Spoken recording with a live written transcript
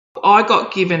I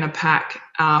got given a pack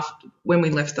when we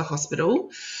left the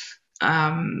hospital.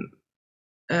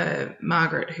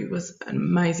 Margaret, who was an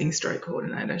amazing stroke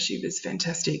coordinator, she was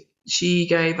fantastic. She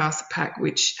gave us a pack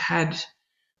which had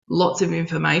lots of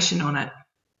information on it,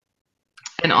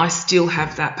 and I still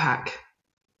have that pack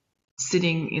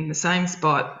sitting in the same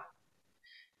spot,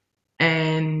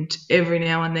 and every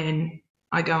now and then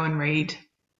I go and read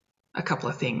a couple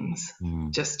of things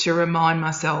just to remind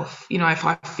myself, if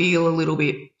I feel a little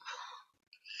bit,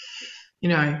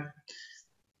 like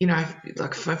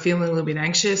if I'm feeling a little bit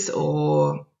anxious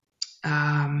or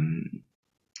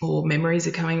memories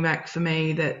are coming back for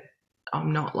me that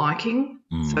I'm not liking.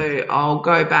 So I'll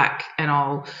go back and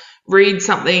I'll read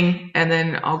something, and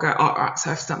then I'll go, all right,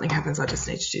 so if something happens, I just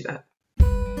need to do that.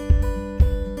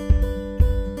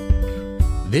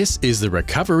 This is the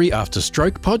Recovery After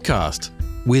Stroke podcast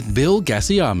with Bill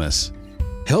Gasiamis,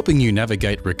 helping you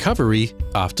navigate recovery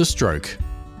after stroke.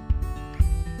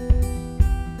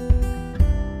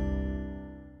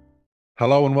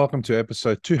 Hello and welcome to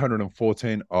episode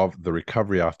 214 of the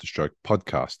Recovery After Stroke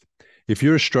podcast. If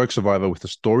you're a stroke survivor with a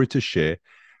story to share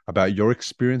about your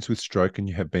experience with stroke and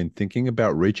you have been thinking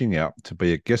about reaching out to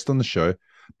be a guest on the show,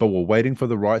 but were waiting for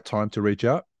the right time to reach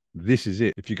out, this is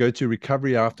it. If you go to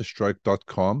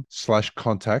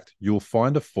recoveryafterstroke.com/contact, you'll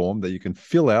find a form that you can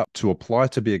fill out to apply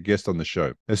to be a guest on the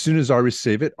show. As soon as I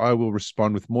receive it, I will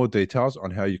respond with more details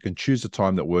on how you can choose a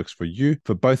time that works for you,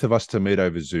 for both of us to meet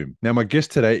over Zoom. Now, my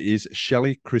guest today is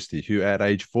Shelley Christie, who at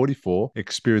age 44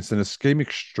 experienced an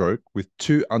ischemic stroke with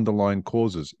two underlying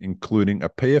causes, including a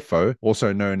PFO,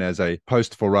 also known as a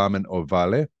post-foramen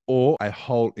ovale, or a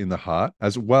hole in the heart,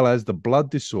 as well as the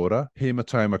blood disorder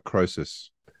hemochromatosis.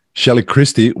 Shelley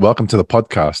Christie, welcome to the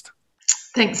podcast.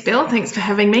 Thanks, Bill. Thanks for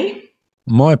having me.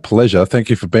 My pleasure. Thank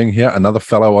you for being here. Another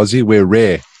fellow Aussie. We're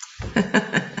rare.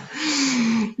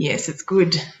 Yes, it's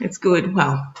good. It's good.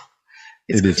 Well,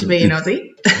 it's good to be an Aussie.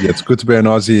 Yeah, it's good to be an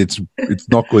Aussie. It's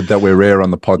not good that we're rare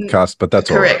on the podcast, but that's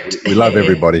correct. All right. We love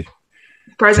everybody.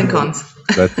 Pros and cons.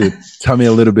 That's it. Tell me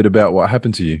a little bit about what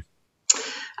happened to you.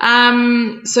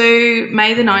 So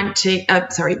May the 11th,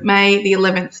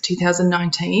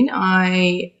 2019,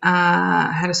 I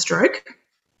had a stroke,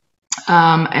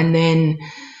 and then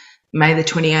May the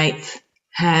 28th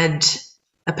had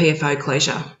a PFO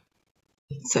closure.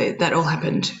 So that all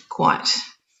happened quite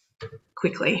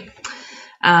quickly.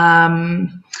 But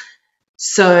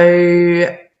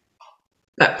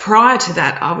prior to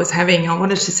that, I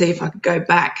wanted to see if I could go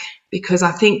back, because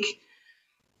I think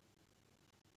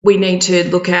we need to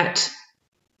look at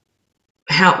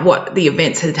what the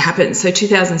events had happened. So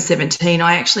 2017,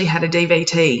 I actually had a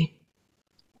DVT.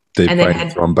 Deep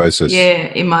vein thrombosis. Yeah,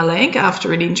 in my leg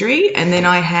after an injury. And then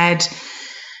I had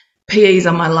PEs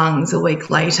on my lungs a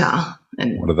week later.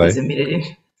 And what are they? Was admitted in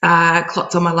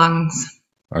clots on my lungs.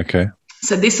 Okay.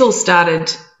 So this all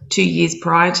started 2 years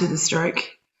prior to the stroke.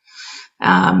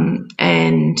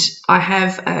 And I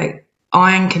have an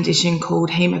iron condition called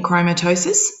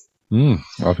hemochromatosis. I've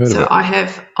heard of it. So I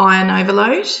have iron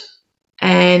overload,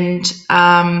 and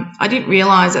I didn't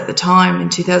realise at the time in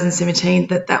 2017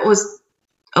 that was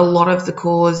a lot of the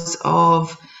cause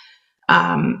of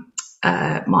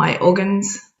my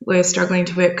organs were struggling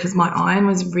to work because my iron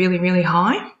was really, really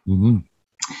high. Mm-hmm.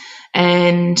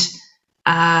 And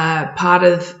part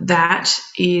of that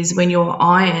is when your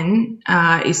iron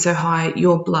is so high,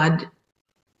 your blood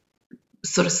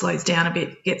sort of slows down a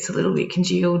bit, gets a little bit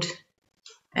congealed.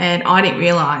 And I didn't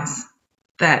realise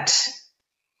that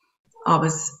I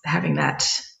was having that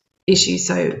issue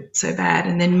so bad,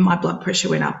 and then my blood pressure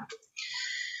went up.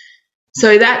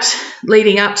 So that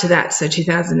leading up to that, so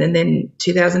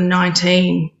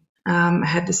 2019, I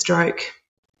had the stroke,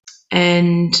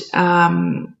 and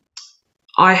I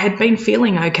had been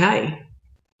feeling okay.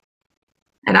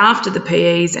 And after the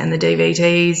PEs and the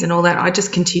DVTs and all that, I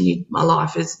just continued my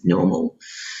life as normal,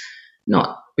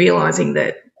 not realising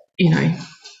that,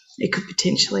 it could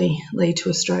potentially lead to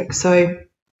a stroke. So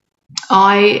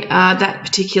that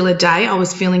particular day, I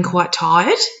was feeling quite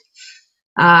tired.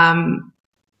 I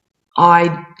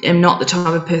am not the type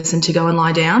of person to go and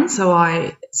lie down. So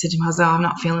I said to my husband, I'm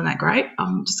not feeling that great.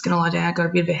 I'm just going to lie down. I've got a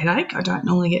bit of a headache. I don't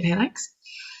normally get headaches.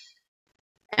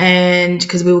 And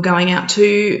because we were going out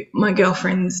to my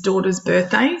girlfriend's daughter's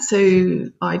birthday,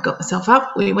 so I got myself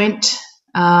up. We went.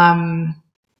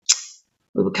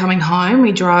 We were coming home.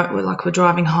 We're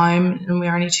driving home, and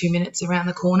we're only 2 minutes around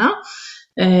the corner.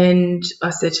 And I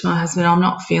said to my husband, I'm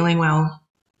not feeling well.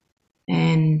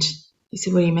 And he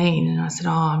said, what do you mean? And I said,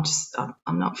 I'm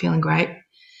not feeling great.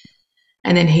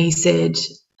 And then he said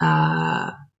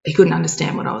he couldn't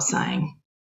understand what I was saying.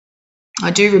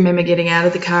 I do remember getting out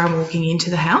of the car and walking into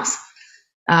the house.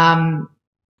 But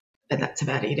that's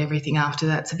about it. Everything after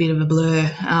that's a bit of a blur.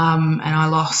 And I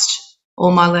lost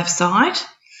all my left side.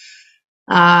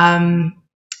 The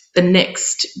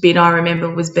next bit I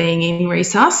remember was being in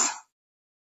resus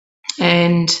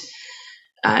and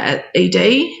at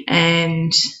ED,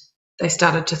 and they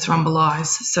started to thrombolyse.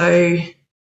 So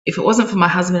if it wasn't for my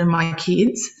husband and my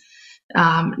kids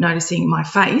noticing my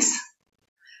face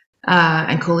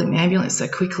and calling the ambulance so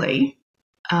quickly,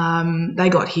 they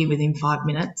got here within 5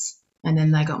 minutes, and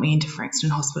then they got me into Frankston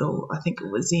Hospital. I think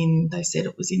they said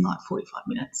it was in like 45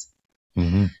 minutes.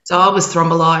 Mm-hmm. So I was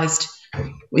thrombolyzed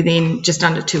within just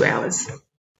under 2 hours,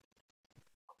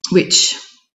 which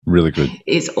really good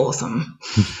is awesome.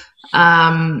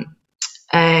 And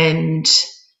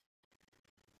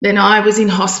then I was in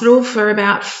hospital for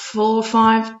about 4 or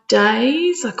 5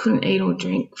 days. I couldn't eat or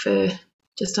drink for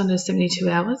just under 72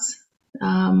 hours.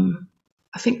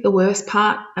 I think the worst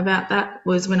part about that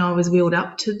was when I was wheeled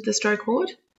up to the stroke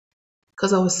ward,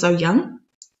 because I was so young.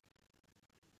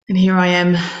 And here I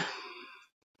am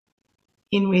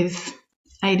in with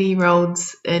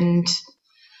 80-year-olds, and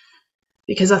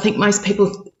because I think most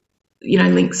people,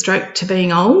 link stroke to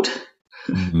being old,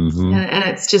 Mm-hmm. and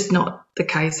it's just not the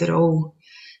case at all.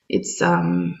 It's,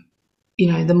 the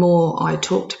more I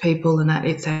talk to people and that,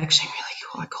 it's actually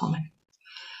really quite common.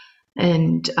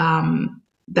 And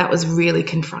that was really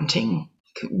confronting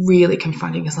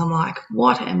because I'm like,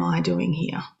 what am I doing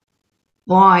here?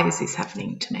 Why is this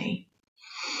happening to me?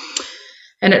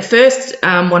 And at first,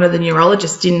 one of the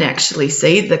neurologists didn't actually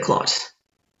see the clot.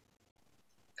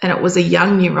 And it was a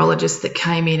young neurologist that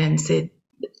came in and said,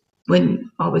 when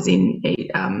I was in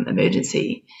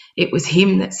emergency, it was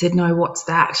him that said, no, what's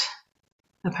that?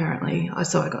 Apparently,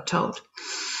 so I got told.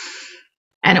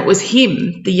 And it was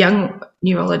him, the young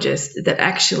neurologist, that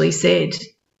actually said,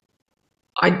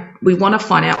 we want to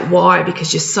find out why,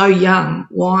 because you're so young,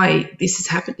 why this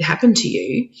has happened to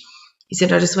you. He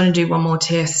said, I just want to do one more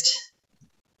test.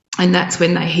 And that's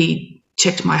when he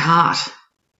checked my heart.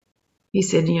 He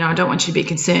said, I don't want you to be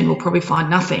concerned. We'll probably find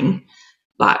nothing,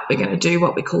 but we're going to do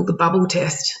what we call the bubble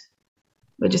test.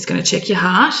 We're just going to check your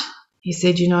heart. He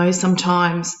said,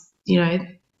 sometimes,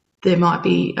 there might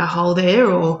be a hole there,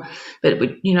 but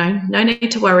no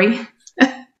need to worry.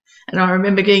 And I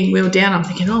remember getting wheeled down. I'm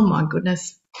thinking, oh my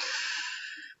goodness,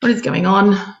 what is going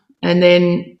on? And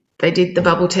then they did the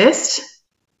bubble test,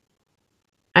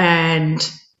 and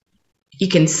you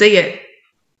can see it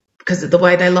because of the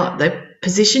way they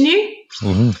position you.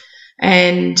 Mm-hmm.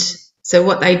 And so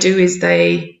what they do is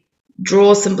they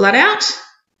draw some blood out,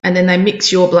 and then they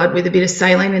mix your blood with a bit of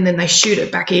saline, and then they shoot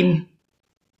it back in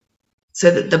so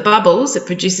that it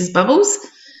produces bubbles,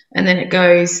 and then it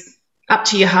goes up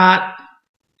to your heart,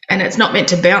 and it's not meant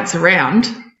to bounce around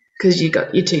because you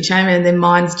got your two chamber, and then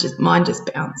mine just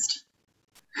bounced.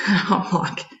 I'm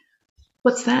like,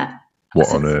 what's that?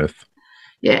 What on earth?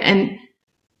 Yeah,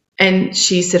 and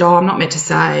she said, oh, I'm not meant to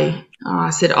say. I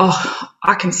said, oh,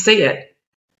 I can see it.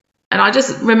 And I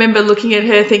just remember looking at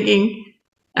her thinking,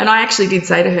 and I actually did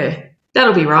say to her,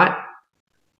 that'll be right.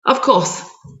 Of course.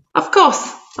 I've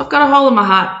got a hole in my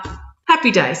heart.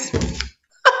 Happy days.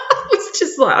 It's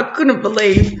just like I couldn't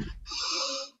believe.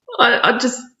 I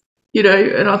just,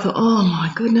 and I thought, oh,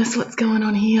 my goodness, what's going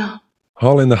on here?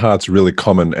 Hole in the heart's really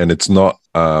common, and it's not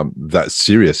that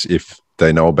serious if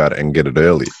they know about it and get it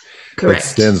early. Correct.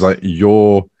 It sounds like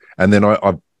and then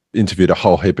I've interviewed a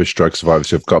whole heap of stroke survivors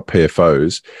who've got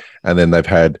PFOs, and then they've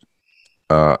had,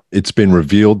 it's been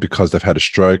revealed because they've had a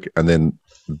stroke, and then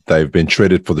they've been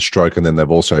treated for the stroke, and then they've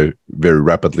also very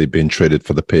rapidly been treated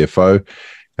for the PFO,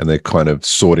 and they're kind of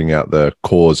sorting out the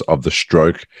cause of the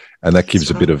stroke, and that gives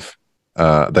a bit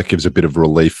of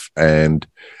relief and,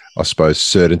 I suppose,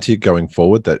 certainty going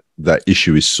forward that that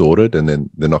issue is sorted, and then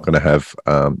they're not going to have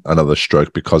another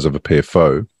stroke because of a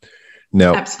PFO.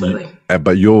 Now, absolutely.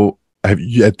 But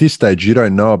at this stage, you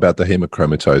don't know about the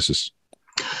hemochromatosis.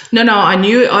 No, I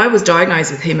knew I was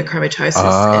diagnosed with hemochromatosis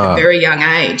at a very young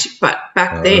age, but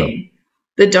back then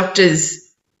the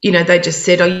doctors, they just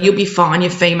said, oh, you'll be fine,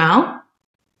 you're female,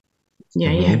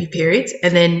 you have your periods,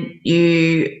 and then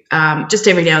you just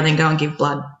every now and then go and give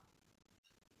blood.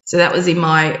 So that was in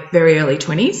my very early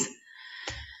 20s.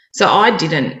 So I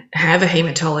didn't have a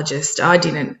hematologist. I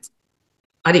didn't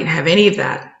have any of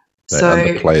that. They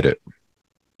underplayed it.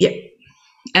 Yeah.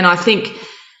 And I think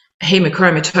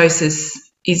hemochromatosis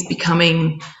is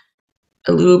becoming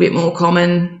a little bit more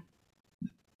common.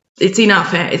 It's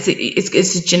enough.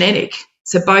 It's genetic.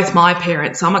 So both my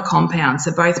parents, I'm a compound,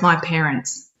 so both my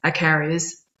parents are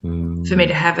carriers for me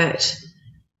to have it.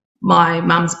 My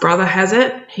mum's brother has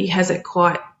it. He has it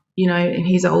quite, and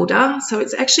he's older. So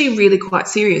it's actually really quite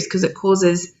serious because it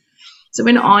causes, so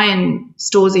when iron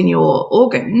stores in your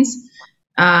organs,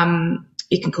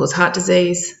 it can cause heart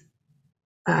disease,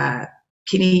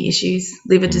 kidney issues,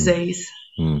 liver disease,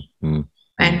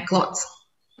 and clots.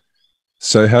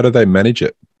 So how do they manage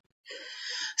it?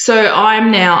 So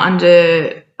I'm now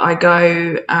I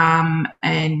go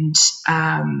and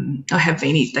I have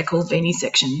they call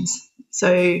venisections.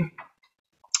 So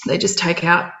they just got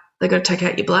to take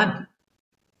out your blood,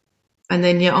 and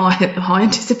then your iron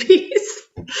disappears.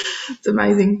 It's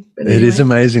amazing. But anyway. It is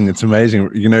amazing. It's amazing.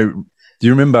 Do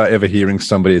you remember ever hearing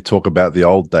somebody talk about the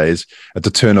old days at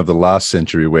the turn of the last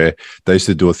century where they used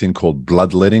to do a thing called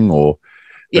bloodletting, or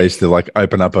they used to like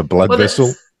open up a blood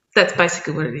vessel? That's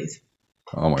basically what it is.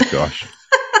 Oh my gosh.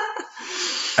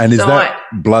 And is that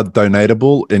blood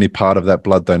donatable? Any part of that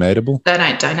blood donatable? They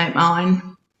don't donate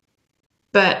mine,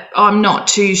 but I'm not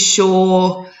too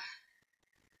sure.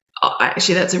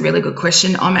 Actually, that's a really good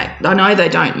question. I know they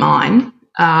don't mine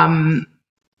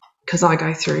because I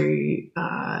go through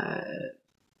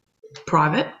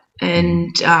private,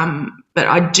 and but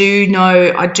I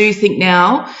do think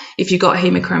now if you've got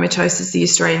hemochromatosis, the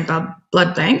Australian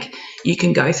Blood Bank, you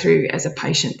can go through as a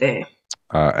patient there.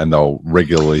 And they'll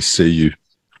regularly see you.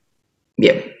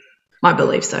 Yeah, I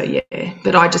believe so, yeah.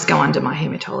 But I just go under my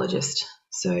hematologist.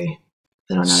 So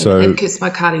that I know, because my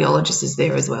cardiologist is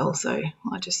there as well. So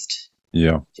I just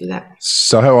do that.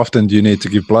 So how often do you need to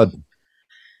give blood?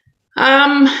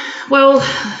 Well,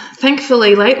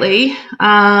 thankfully lately,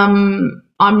 I'm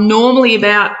normally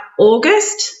about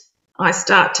August. I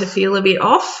start to feel a bit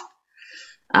off.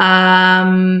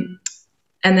 And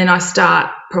then I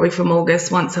start probably from August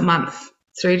once a month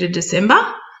through to December.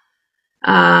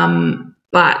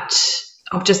 But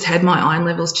I've just had my iron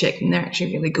levels checked and they're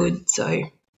actually really good. So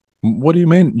what do you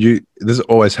mean? Does it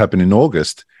always happen in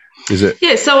August? Is it?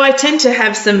 Yeah, so I tend to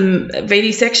have some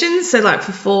VD sections, so like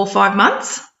for 4 or 5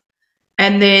 months,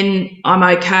 and then I'm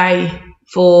okay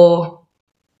for,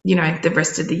 the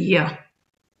rest of the year.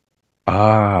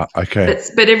 Ah, okay.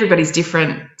 But everybody's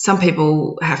different. Some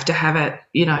people have to have it,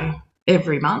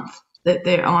 every month, that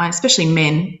their iron, especially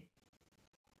men.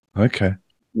 Okay.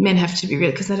 Men have to be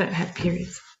real because they don't have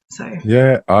periods. So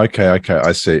yeah, okay,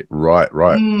 I see. Right.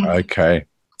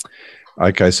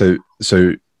 Okay, so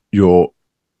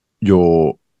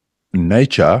your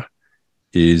nature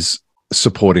is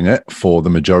supporting it for the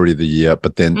majority of the year,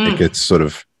 but then it gets sort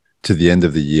of to the end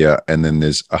of the year, and then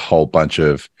there's a whole bunch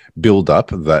of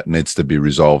build-up that needs to be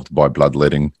resolved by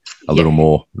bloodletting a little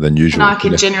more than usual. And I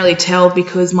can generally tell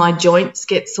because my joints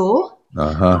get sore,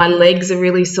 my legs are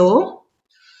really sore,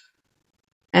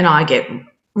 and I get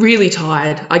really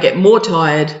tired. I get more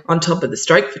tired on top of the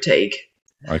stroke fatigue.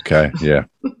 Okay, yeah.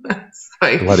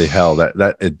 Bloody hell,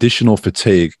 that additional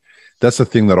fatigue, that's the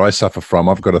thing that I suffer from.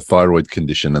 I've got a thyroid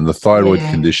condition, and the thyroid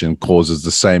condition causes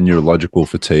the same neurological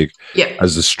fatigue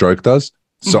as the stroke does.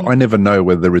 So I never know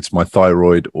whether it's my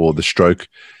thyroid or the stroke.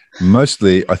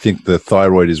 Mostly, I think the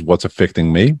thyroid is what's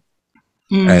affecting me.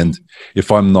 And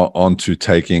if I'm not on to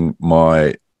taking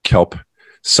my kelp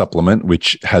supplement,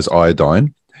 which has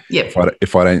iodine,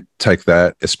 if I don't take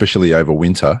that, especially over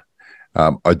winter,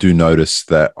 I do notice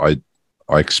that I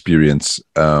experience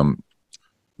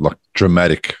like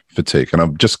dramatic fatigue, and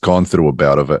I've just gone through a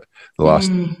bout of it the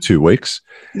last 2 weeks.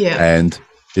 Yeah, and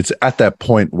it's at that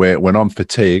point where when I'm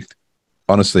fatigued,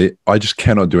 honestly, I just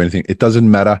cannot do anything. It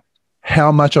doesn't matter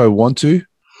how much I want to,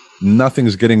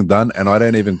 nothing's getting done, and I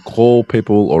don't even call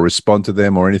people or respond to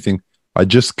them or anything. I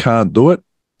just can't do it,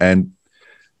 and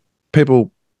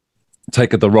people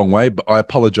take it the wrong way, but I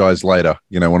apologize later,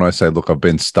 when I say, look, I've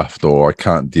been stuffed or I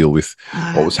can't deal with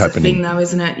what was happening. That's the thing though,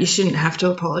 isn't it? You shouldn't have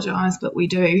to apologize, but we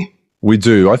do. We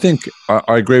do. I think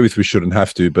I agree with we shouldn't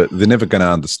have to, but they're never going to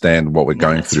understand what we're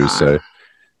going through. Right. So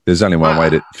there's only one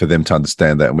way for them to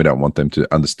understand that, and we don't want them to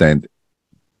understand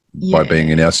by being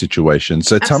in our situation.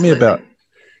 So tell me about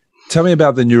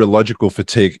the neurological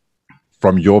fatigue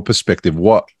from your perspective.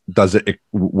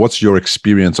 What's your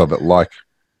experience of it like?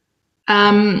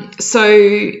 So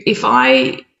if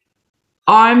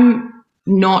I'm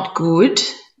not good,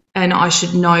 and I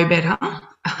should know better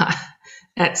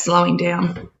at slowing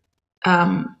down.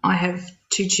 I have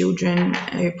 2 children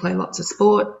who play lots of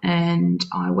sport, and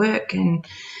I work, and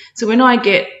so when I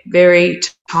get very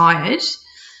tired,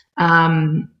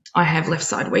 I have left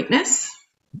side weakness.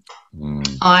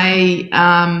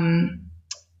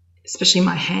 Especially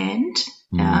my hand,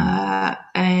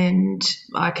 and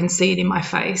I can see it in my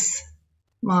face.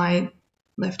 My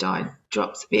left eye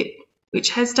drops a bit, which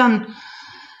has done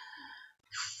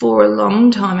for a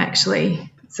long time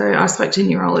actually. So I spoke to a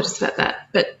neurologist about that.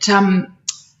 But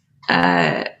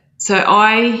So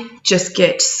I just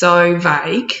get so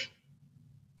vague.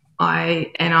 I'm,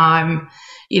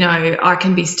 I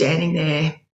can be standing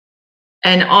there,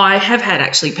 and I have had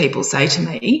actually people say to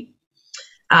me,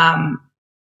 "Oh,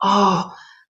 I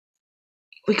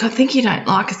think you don't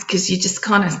like us because you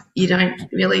don't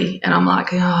really," and I'm like,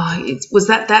 "Oh, was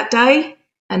that day?"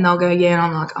 And they'll go, "Yeah," and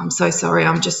I'm like, "I'm so sorry.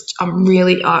 I'm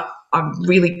really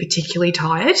particularly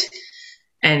tired,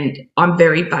 and I'm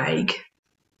very vague.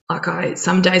 Like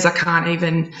some days I can't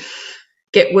even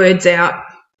get words out,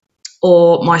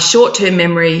 or my short-term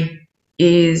memory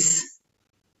is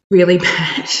really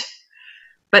bad,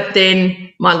 but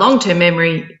then my long-term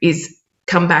memory is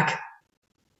come back.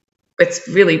 It's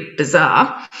really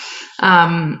bizarre,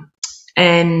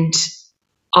 and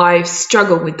I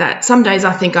struggle with that. Some days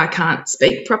I think I can't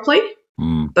speak properly,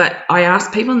 but I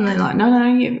ask people and they're like,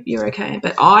 no, you're okay.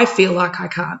 But I feel like I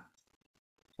can't.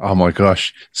 Oh my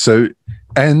gosh. So,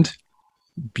 and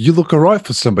you look all right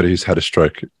for somebody who's had a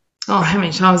stroke. Oh, how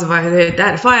many times have I heard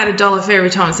that? If I had $1 for every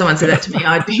time someone said that to me,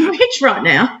 I'd be rich right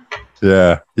now.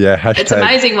 Yeah. It's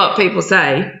amazing what people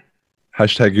say.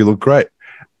 Hashtag you look great.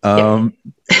 Yep.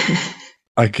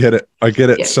 I get it.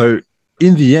 Yep. So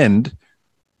in the end,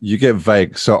 you get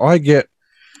vague. So I get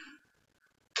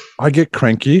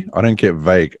cranky. I don't get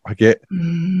vague. I get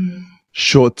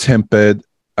short-tempered.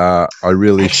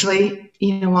 Actually,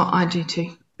 you know what? I do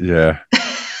too. Yeah.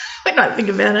 When I think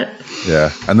about it.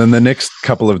 Yeah. And then the next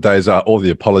couple of days are all the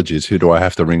apologies. Who do I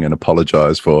have to ring and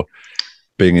apologize for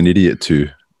being an idiot to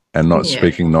and not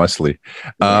speaking nicely?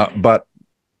 But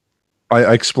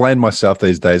I explain myself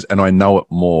these days, and I know it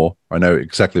more. I know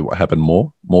exactly what happened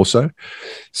more so.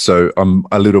 So I'm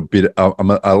a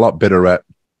lot better at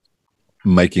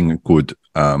making it good.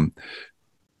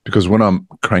 Because when I'm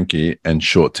cranky and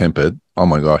short-tempered, oh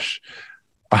my gosh,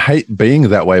 I hate being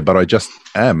that way, but I just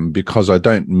am, because I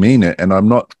don't mean it, and I'm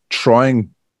not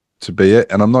trying to be it,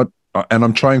 and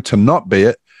I'm trying to not be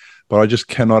it, but I just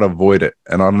cannot avoid it,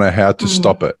 and I don't know how to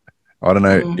stop it. I don't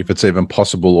know if it's even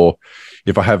possible, or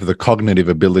if I have the cognitive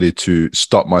ability to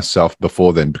stop myself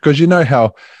before then, because you know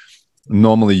how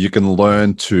normally you can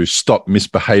learn to stop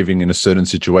misbehaving in a certain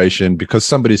situation because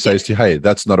somebody says to you, hey,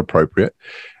 that's not appropriate.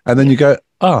 And then you go,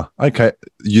 oh, okay,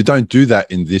 you don't do that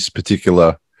in this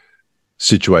particular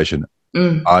situation.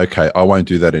 Okay, I won't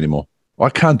do that anymore. I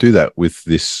can't do that with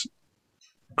this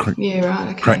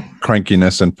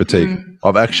crankiness and fatigue.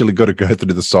 I've actually got to go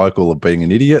through the cycle of being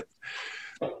an idiot,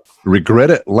 regret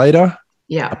it later,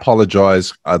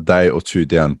 apologize a day or two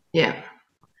down. Yeah.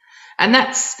 And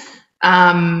that's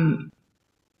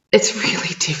it's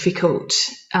really difficult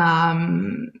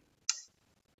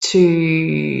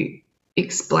to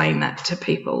explain that to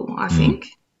people, I think.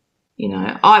 You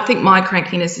know, I think my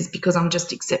crankiness is because I'm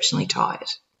just exceptionally tired.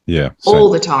 Yeah.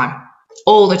 All the time.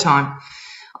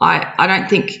 I don't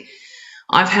think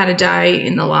I've had a day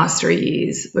in the last 3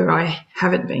 years where I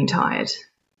haven't been tired.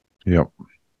 Yep.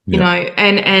 You know,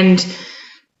 and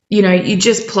you know, you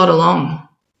just plod along.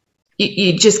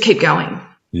 You just keep going.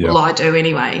 Yep. Well, I do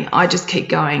anyway. I just keep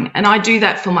going. And I do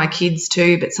that for my kids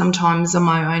too, but sometimes I'm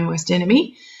my own worst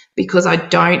enemy because I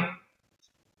don't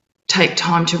take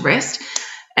time to rest.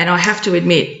 And I have to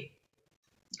admit,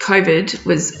 COVID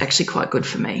was actually quite good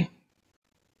for me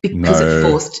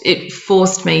because it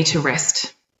forced me to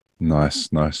rest. Nice.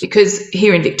 Because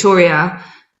here in Victoria,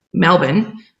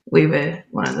 Melbourne, we were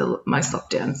one of the most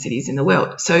locked down cities in the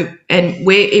world. So, and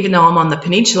even though I'm on the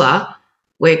peninsula,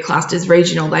 we're classed as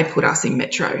regional, they put us in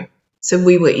metro. So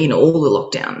we were in all the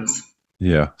lockdowns.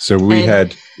 Yeah. So we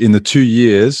had, in the 2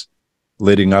 years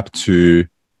leading up to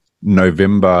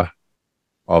November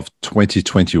of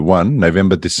 2021,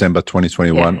 December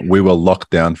 2021, we were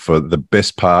locked down for the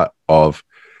best part of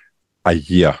a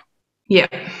year. Yeah.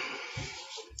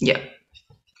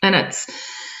 And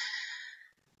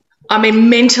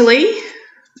mentally,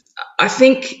 I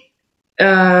think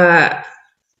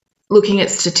looking at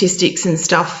statistics and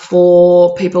stuff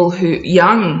for people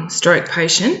young stroke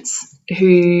patients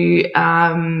who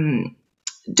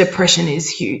depression is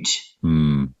huge.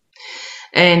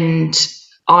 And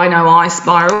I know I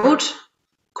spiraled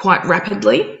quite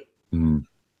rapidly.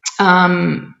 But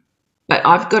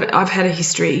I've had a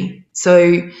history. So,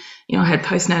 you know, I had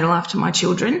postnatal after my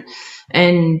children,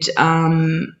 and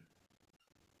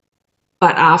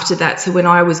but after that, so when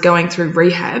I was going through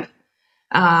rehab,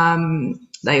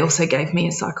 they also gave me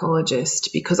a psychologist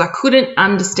because I couldn't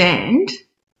understand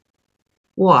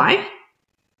why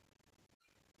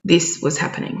this was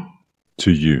happening.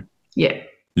 To you? Yeah.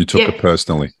 You took it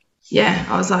personally? Yeah.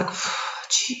 I was like,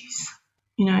 geez,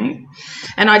 you know.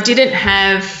 And I didn't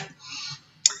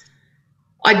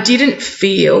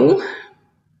feel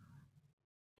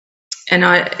and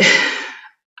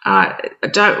I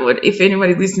don't want, if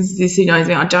anybody listens to this who knows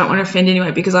me, I don't want to offend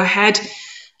anyone, because I had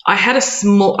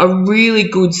a really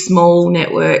good small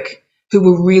network who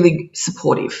were really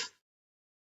supportive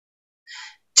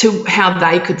to how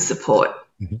they could support.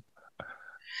 Mm-hmm.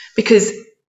 Because,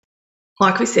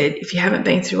 like we said, if you haven't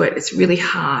been through it, it's really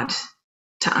hard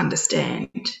to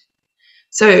understand.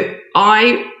 So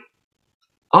I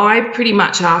pretty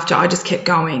much, after, I just kept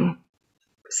going.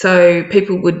 So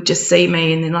people would just see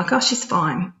me and then like, oh, she's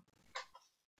fine.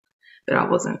 But I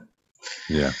wasn't.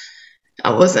 Yeah.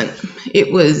 I wasn't.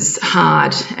 It was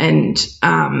hard. And,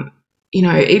 you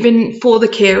know, even for the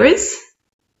carers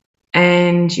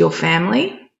and your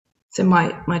family, so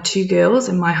my two girls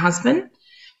and my husband,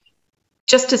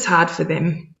 just as hard for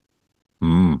them.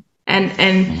 Mm. And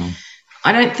Mm-hmm.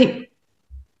 I don't think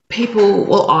people,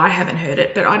 well, I haven't heard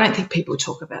it, but I don't think people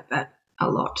talk about that a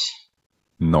lot.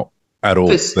 Not at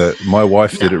all. My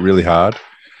wife did it really hard.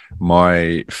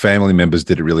 My family members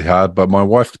did it really hard, but my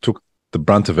wife took the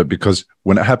brunt of it, because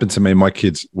when it happened to me, my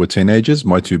kids were teenagers.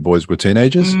 My two boys were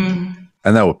teenagers, and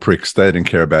they were pricks. They didn't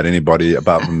care about anybody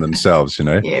apart from themselves, you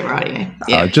know? Yeah, right.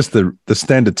 Yeah. Just the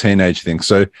standard teenage thing.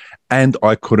 So, and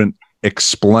I couldn't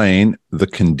explain the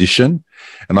condition,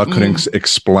 and I couldn't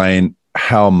explain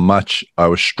how much I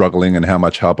was struggling and how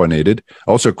much help I needed.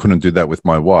 I also couldn't do that with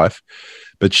my wife,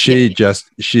 but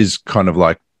she's kind of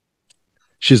like,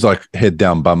 she's like head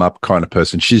down, bum up kind of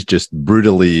person. She's just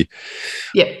brutally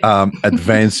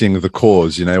advancing the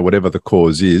cause, you know, whatever the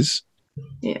cause is.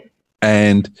 Yeah.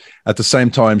 And at the same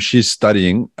time, she's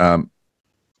studying,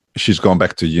 she's gone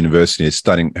back to university,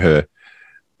 studying her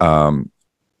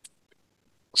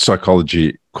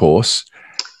psychology course.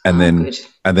 And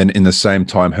then in the same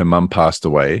time, her mum passed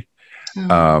away.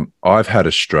 I've had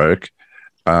a stroke.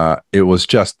 It was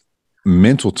just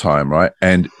mental time, right?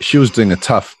 And she was doing it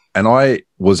tough, and I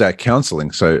was at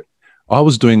counseling. So I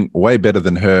was doing way better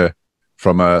than her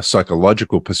from a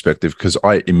psychological perspective, because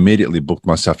I immediately booked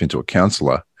myself into a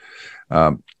counselor.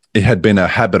 It had been a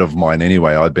habit of mine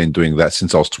anyway. I'd been doing that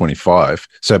since I was 25.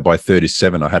 So by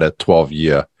 37, I had a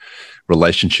 12-year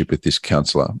relationship with this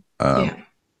counselor.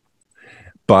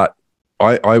 But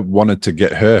I wanted to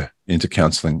get her into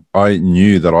counseling. I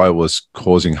knew that I was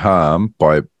causing harm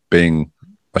by being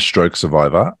a stroke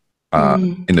survivor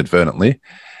inadvertently.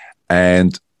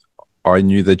 And I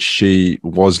knew that she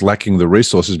was lacking the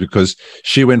resources, because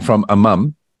she went from a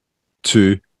mum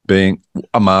to being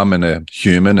a mum and a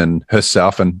human and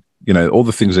herself and, you know, all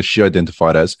the things that she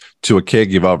identified as, to a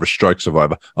caregiver of a stroke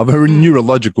survivor, of a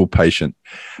neurological patient.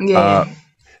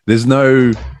 There's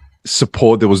no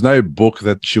support. There was no book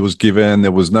that she was given.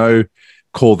 There was no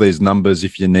call these numbers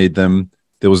if you need them.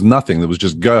 There was nothing. There was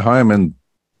just go home and,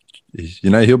 you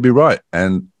know, he'll be right.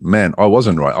 And man, I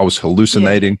wasn't right. I was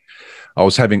hallucinating. I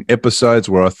was having episodes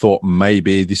where I thought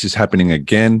maybe this is happening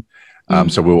again.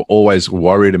 So we were always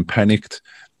worried and panicked.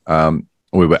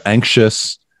 We were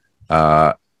anxious.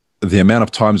 The amount of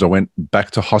times I went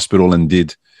back to hospital and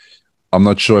did, I'm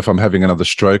not sure if I'm having another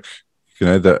stroke, you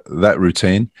know, that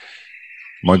routine.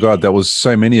 My God, there was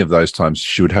so many of those times.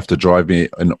 She would have to drive me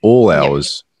in all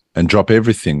hours and drop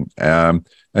everything. And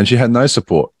she had no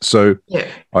support. So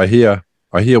I hear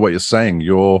what you're saying.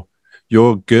 Your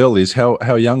girlies,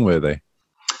 how young were they?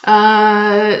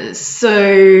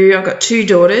 So I've got two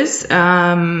daughters.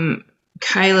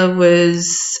 Kayla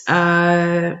was,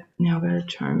 now I'm going to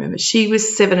try and remember. She was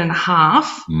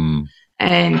 7.5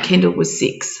 and Kendall was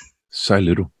 6. So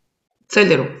little.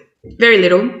 Very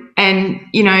little. And,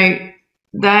 you know,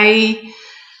 they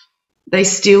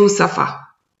still suffer.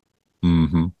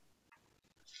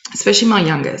 Especially my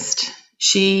youngest.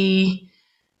 She,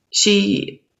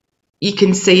 you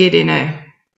can see it in her.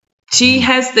 She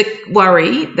has the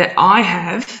worry that I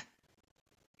have,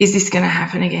 is this going to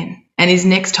happen again? And is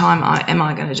next time am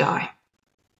I going to die?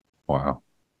 Wow.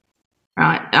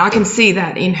 Right. I can see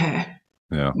that in her.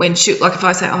 Yeah. When she, like if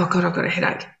I say, oh God, I've got a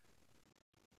headache.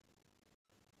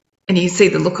 And you see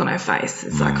the look on her face.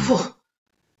 It's like, oh.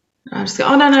 I just go,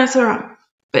 oh, no, it's all right.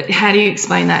 But how do you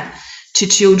explain that to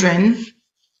children,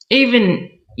 even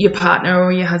your partner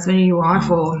or your husband or your wife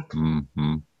or,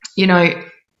 you know,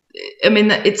 I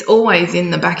mean, it's always in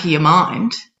the back of your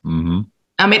mind.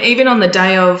 I mean, even on the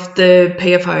day of the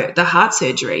PFO, the heart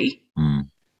surgery,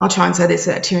 I'll try and say this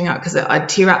without tearing up, because I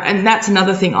tear up. And that's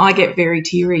another thing. I get very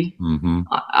teary.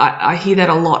 I hear that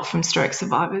a lot from stroke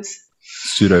survivors.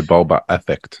 Pseudobulbar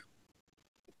affect.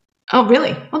 Oh,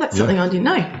 really? Well, that's something I didn't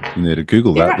know. You need to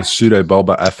Google that. Right. The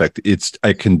pseudobulbar affect. It's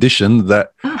a condition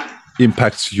that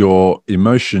impacts your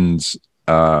emotions,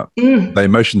 the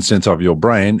emotion center of your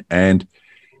brain, and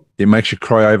it makes you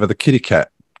cry over the kitty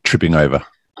cat tripping over.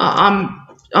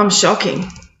 I'm shocking.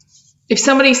 If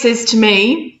somebody says to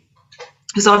me,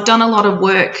 because I've done a lot of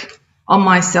work on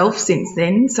myself since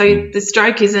then, so the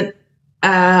stroke isn't,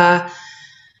 I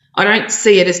don't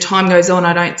see it as time goes on,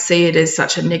 I don't see it as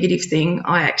such a negative thing.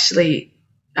 I actually,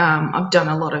 I've done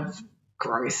a lot of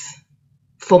growth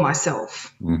for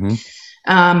myself,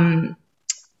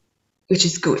 which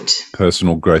is good.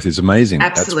 Personal growth is amazing.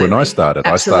 Absolutely. That's when I started.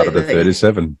 Absolutely. I started at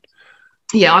 37.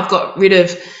 Yeah, I've got rid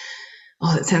of,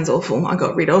 that sounds awful.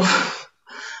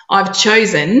 I've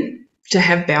chosen to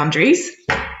have boundaries,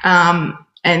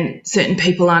 and certain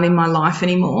people aren't in my life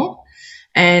anymore.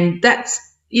 And that's,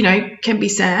 can be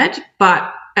sad,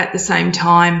 but at the same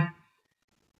time,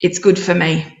 it's good for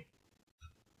me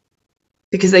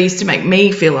because they used to make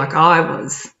me feel like I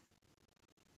was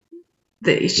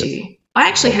the issue. Yes. I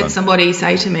actually had somebody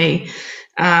say to me,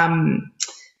 and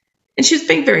she was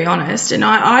being very honest, and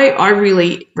I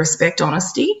really respect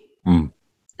honesty.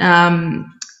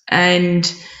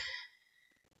 And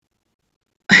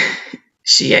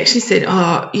she actually said,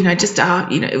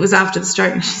 it was after the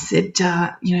stroke, and she said,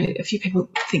 a few people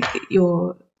think that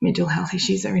your mental health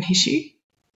issues are an issue.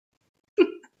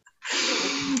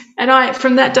 And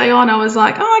from that day on, I was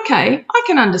like, oh, okay, I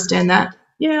can understand that.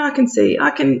 Yeah, I can see, I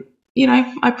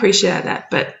appreciate that,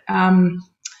 but,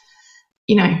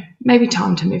 maybe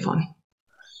time to move on.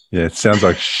 Yeah, it sounds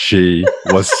like she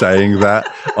was saying that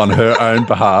on her own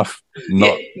behalf,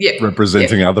 not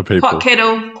representing other people. Hot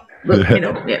kettle.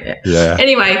 Yeah.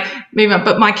 Anyway, move on.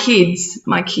 But my kids,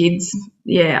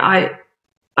 I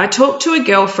talk to a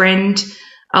girlfriend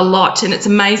a lot, and it's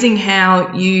amazing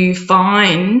how you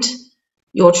find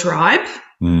your tribe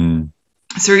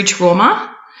through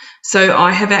trauma. So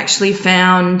I have actually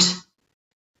found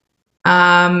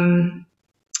a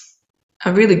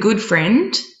really good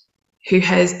friend who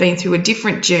has been through a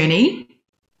different journey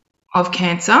of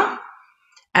cancer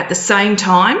at the same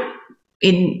time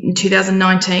in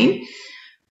 2019,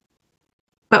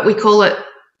 but we call it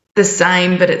the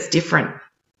same, but it's different.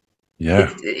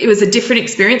 Yeah. It was a different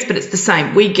experience, but it's the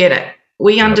same. We get it.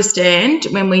 We understand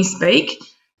when we speak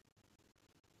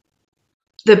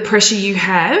the pressure you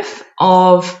have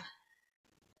of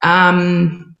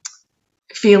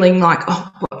feeling like,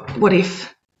 what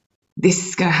if this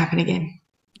is going to happen again?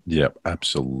 Yep,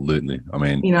 absolutely. I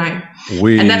mean,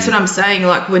 and that's what I'm saying.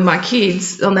 Like with my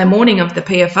kids on their morning of the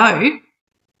PFO,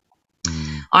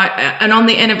 and on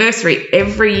the anniversary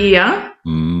every year,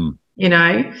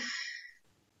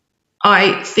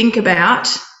 I think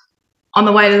about on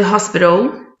the way to the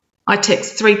hospital, I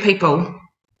text 3 people,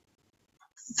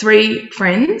 3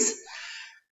 friends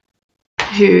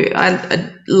who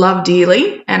I love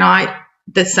dearly, and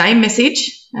the same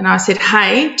message, and I said,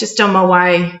 hey, just on my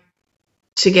way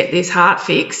to get this heart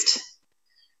fixed,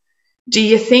 do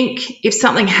you think if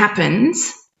something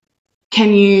happens,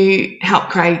 can you help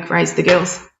Craig raise the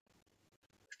girls?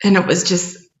 And it was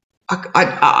just,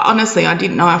 I honestly, I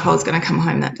didn't know if I was going to come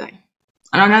home that day.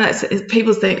 And I know that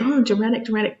people think, oh, dramatic,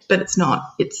 but it's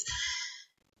not.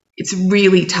 It's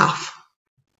really tough.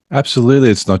 Absolutely,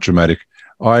 it's not dramatic.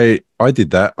 I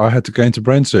did that. I had to go into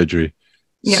brain surgery.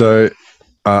 Yep. So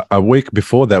a week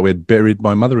before that, we had buried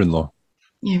my mother-in-law.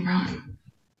 Yeah, right.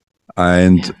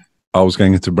 And I was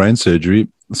going into brain surgery,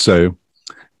 so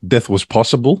death was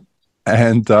possible,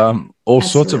 and all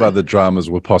sorts of other dramas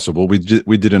were possible. We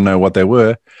didn't know what they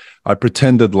were. I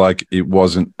pretended like it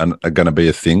wasn't going to be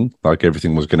a thing, like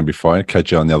everything was going to be fine,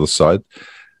 catch you on the other side.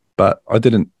 But I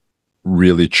didn't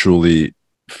really truly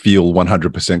feel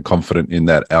 100% confident in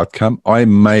that outcome. I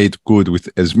made good with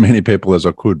as many people as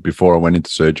I could before I went into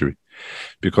surgery,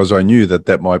 because I knew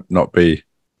that might not be,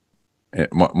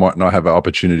 might not have an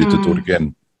opportunity to do it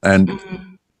again.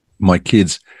 And my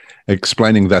kids,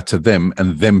 explaining that to them,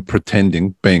 and them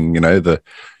pretending, being, the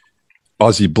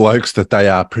Aussie blokes that they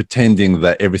are, pretending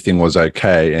that everything was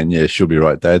okay, and yeah, she'll be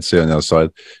right, Dad, see you on the other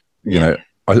side.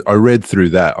 I read through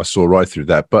that. I saw right through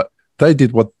that, but they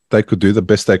did what they could do, the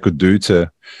best they could do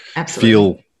to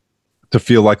feel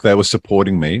like they were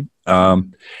supporting me.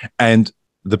 And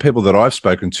the people that I've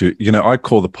spoken to, I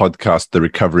call the podcast the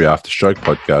Recovery After Stroke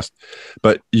podcast.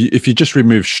 But if you just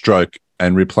remove stroke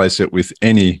and replace it with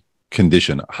any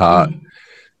condition, heart,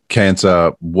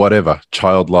 cancer, whatever,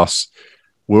 child loss,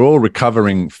 we're all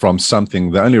recovering from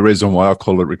something. The only reason why I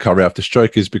call it Recovery After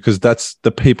Stroke is because that's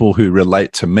the people who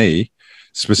relate to me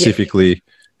specifically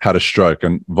had a stroke,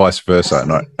 and vice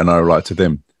versa, and I relate to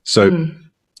them. So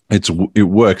it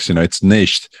works, it's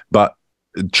niched, but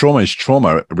trauma is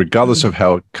trauma, regardless of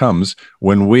how it comes.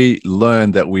 When we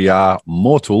learn that we are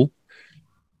mortal,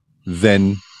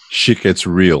 then shit gets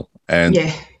real. And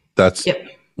that's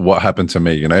what happened to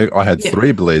me. I had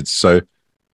 3 bleeds. So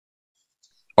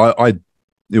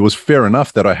it was fair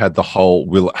enough that I had the whole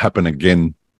will it happen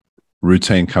again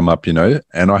routine come up, you know,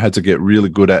 and I had to get really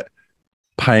good at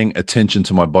paying attention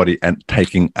to my body and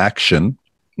taking action.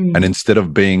 And instead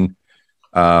of being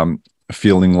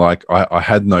feeling like I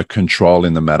had no control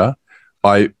in the matter,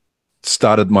 I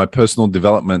started my personal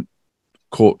development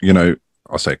course, you know,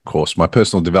 I say course, my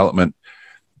personal development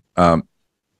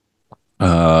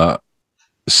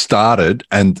started,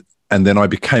 and then I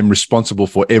became responsible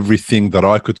for everything that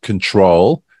I could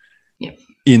control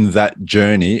in that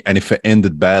journey. And if it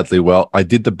ended badly, well, I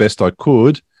did the best I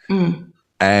could.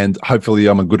 And hopefully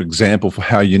I'm a good example for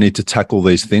how you need to tackle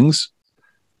these things.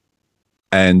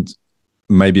 And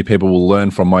maybe people will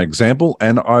learn from my example,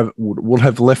 and I will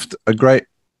have left a great,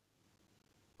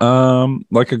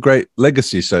 like a great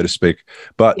legacy, so to speak.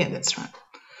 But yeah, that's right.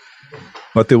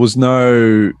 But there was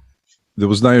no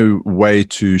way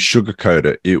to sugarcoat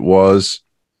it. It was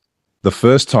the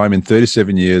first time in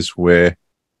 37 years where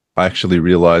I actually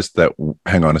realized that,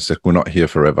 hang on a sec, we're not here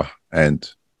forever, and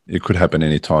it could happen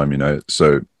anytime, you know.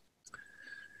 So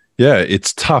yeah,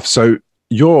 it's tough. So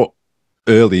you're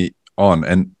early on,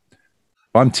 and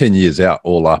I'm 10 years out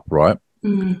all up, right?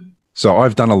 So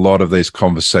I've done a lot of these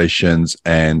conversations,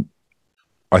 and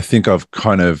I think I've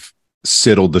kind of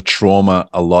settled the trauma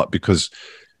a lot because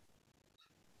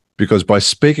by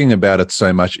speaking about it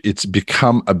so much, it's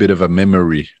become a bit of a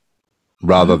memory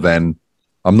rather than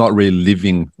I'm not really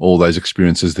living all those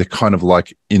experiences. They're kind of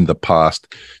like in the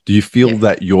past. Do you feel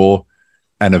that your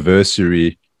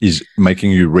anniversary is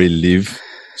making you relive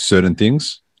certain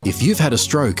things? If you've had a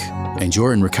stroke and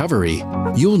you're in recovery,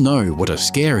 you'll know what a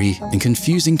scary and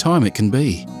confusing time it can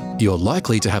be. You're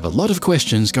likely to have a lot of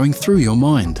questions going through your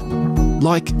mind.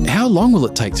 Like, how long will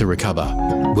it take to recover?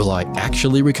 Will I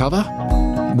actually recover?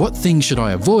 What things should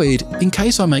I avoid in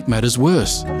case I make matters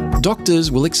worse?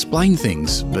 Doctors will explain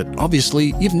things, but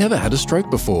obviously you've never had a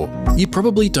stroke before. You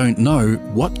probably don't know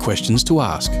what questions to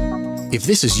ask. If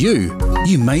this is you,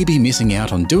 you may be missing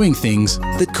out on doing things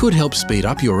that could help speed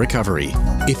up your recovery.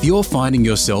 If you're finding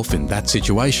yourself in that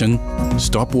situation,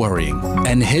 stop worrying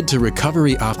and head to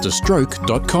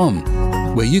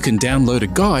recoveryafterstroke.com, where you can download a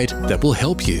guide that will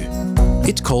help you.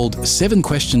 It's called 7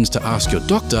 Questions to Ask Your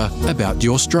Doctor About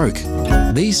Your Stroke.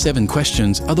 These 7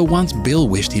 questions are the ones Bill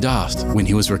wished he'd asked when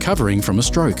he was recovering from a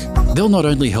stroke. They'll not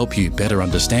only help you better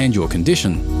understand your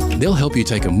condition, they'll help you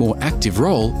take a more active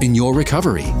role in your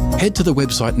recovery. Head to the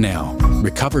website now,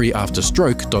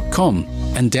 recoveryafterstroke.com,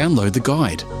 and download the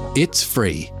guide. It's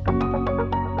free.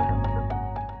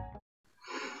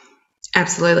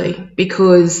 Absolutely,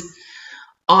 because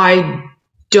I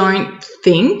don't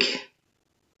think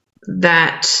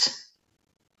that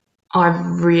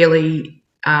I've really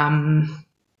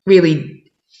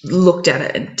looked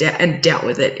at it and dealt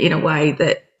with it in a way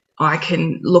that I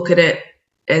can look at it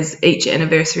as each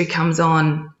anniversary comes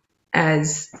on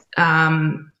as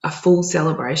a full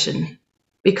celebration,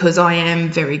 because I am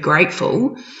very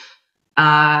grateful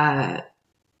for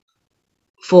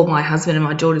my husband and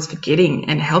my daughters for getting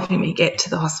and helping me get to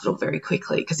the hospital very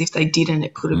quickly, because if they didn't,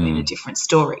 it could have been a different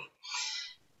story.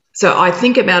 So I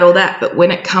think about all that, but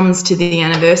when it comes to the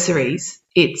anniversaries,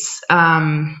 it's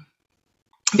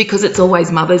because it's always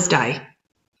Mother's Day,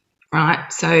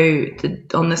 right? So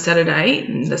on the Saturday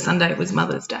and the Sunday was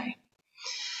Mother's Day.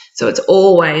 So it's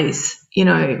always, you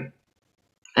know,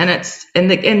 and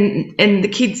the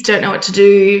kids don't know what to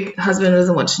do. The husband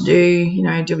doesn't know what to do. You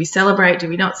know, do we celebrate? Do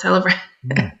we not celebrate?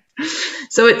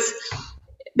 So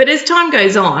but as time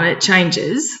goes on, it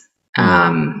changes.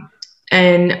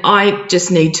 And I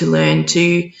just need to learn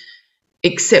to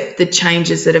accept the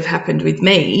changes that have happened with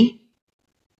me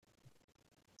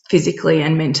physically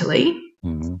and mentally.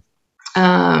 And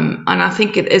I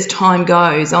think as time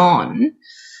goes on,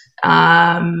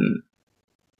 I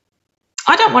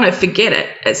don't want to forget it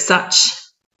as such,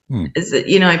 as it,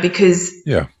 you know, because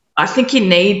I think you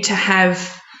need to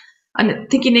have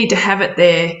it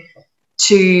there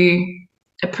to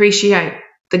appreciate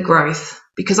the growth,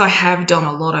 because I have done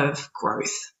a lot of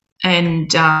growth,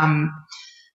 and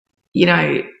you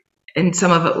know, and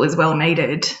some of it was well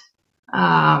needed,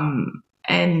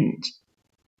 and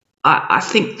I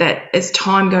think that as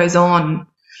time goes on,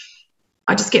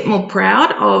 I just get more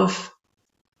proud of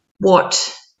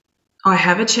what I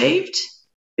have achieved,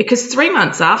 because 3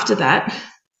 months after that,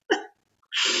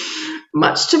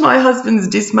 much to my husband's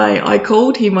dismay, I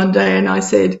called him one day and I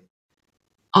said,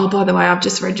 "Oh, by the way, I've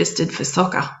just registered for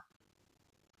soccer."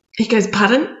 He goes,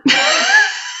 "Pardon?"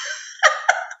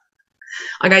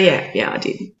 I go, yeah, I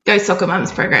did. Go Soccer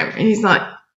Mums program. And he's like,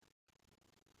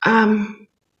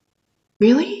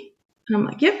 really? And I'm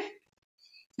like, yep.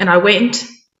 And I went,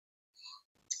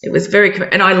 It was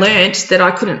and I learnt that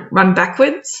I couldn't run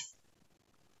backwards.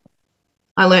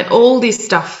 I learnt all this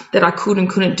stuff that I could and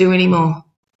couldn't do anymore.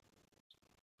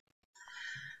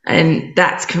 And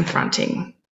that's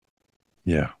confronting.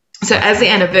 Yeah. So as the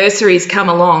anniversaries come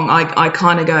along, I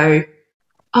kind of go,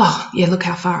 oh, yeah, look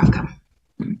how far I've come.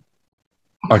 Okay,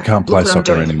 I can't play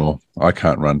soccer anymore. I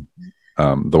can't run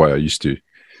the way I used to.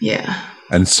 Yeah.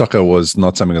 And soccer was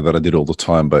not something that I did all the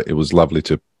time, but it was lovely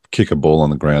to kick a ball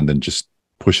on the ground and just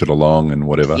push it along and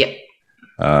whatever. Yeah.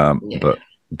 But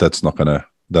that's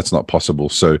not possible.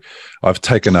 So I've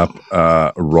taken up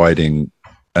riding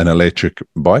an electric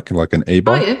bike, like an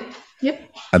e-bike. Oh, yeah.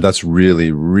 Yep. And that's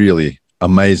really, really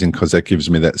amazing because that gives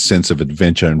me that sense of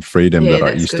adventure and freedom that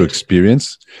I used to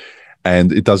experience.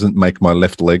 And it doesn't make my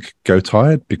left leg go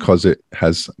tired because it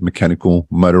has mechanical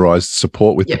motorized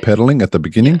support with the pedaling at the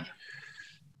beginning.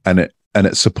 Yeah. And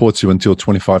it supports you until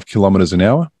 25 kilometers an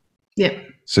hour. Yeah.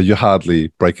 So you're hardly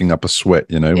breaking up a sweat,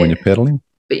 when you're pedaling.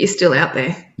 But you're still out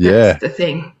there. Yeah. That's the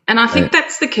thing. And I think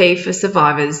that's the key for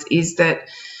survivors is that,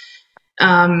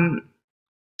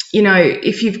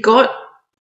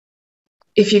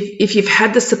 if you've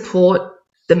had the support,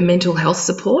 the mental health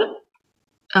support,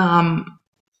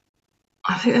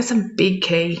 I think that's a big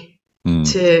key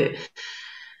to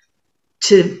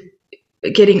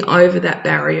getting over that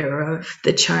barrier of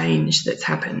the change that's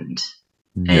happened.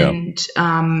 Yeah.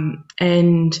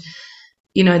 And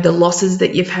the losses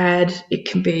that you've had, it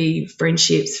can be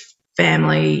friendships,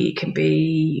 family, it can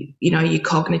be, your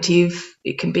cognitive,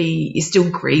 it can be you're still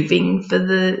grieving for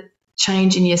the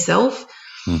change in yourself.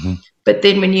 Mm-hmm. But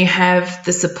then when you have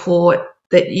the support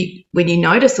when you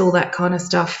notice all that kind of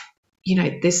stuff,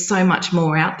 there's so much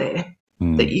more out there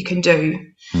that you can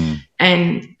do.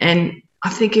 And I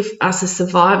think if us as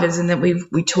survivors and that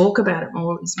we talk about it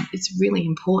more, it's really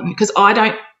important because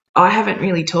I haven't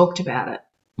really talked about it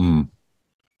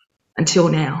until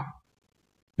now.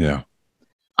 Yeah.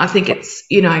 I think it's,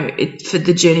 for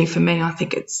the journey for me, I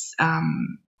think it's,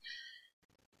 I'm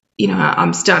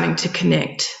starting to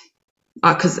connect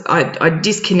because I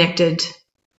disconnected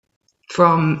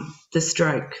from the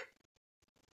stroke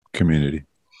community.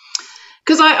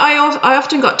 Because I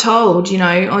often got told,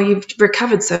 oh, you've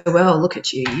recovered so well, look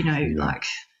at you,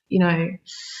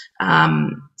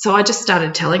 so I just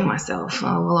started telling myself,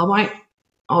 oh, well, I won't,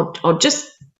 I'll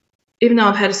just, even though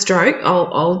I've had a stroke,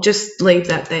 I'll just leave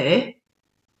that there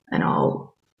and I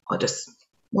don't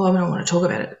want to talk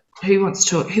about it. Who wants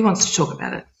to talk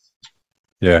about it?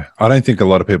 Yeah, I don't think a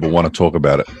lot of people want to talk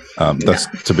about it. That's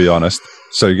to be honest.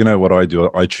 So what I do?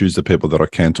 I choose the people that I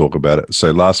can talk about it.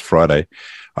 So last Friday,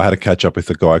 I had a catch up with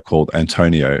a guy called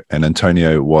Antonio, and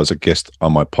Antonio was a guest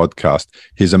on my podcast.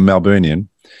 He's a Melburnian,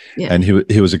 and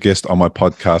he was a guest on my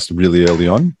podcast really early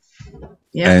on.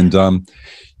 Yeah. And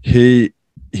he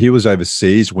was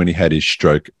overseas when he had his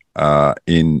stroke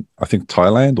in I think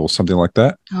Thailand or something like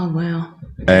that. Oh wow!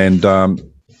 And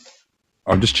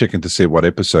I'm just checking to see what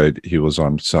episode he was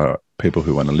on, so people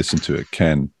who want to listen to it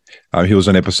can. He was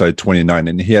on episode 29,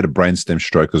 and he had a brainstem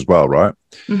stroke as well, right?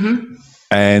 Mm-hmm.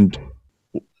 And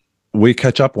we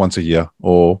catch up once a year,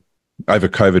 or over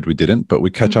COVID we didn't, but we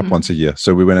catch up once a year.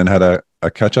 So we went and had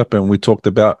a catch up, and we talked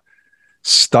about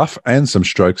stuff and some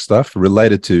stroke stuff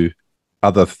related to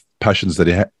other passions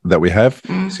that we have.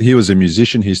 So he was a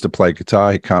musician. He used to play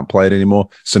guitar. He can't play it anymore.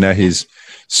 So now he's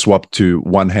swapped to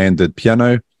one-handed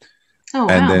piano. Oh,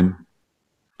 and wow. then,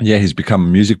 he's become a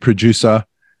music producer.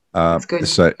 That's good.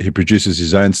 So he produces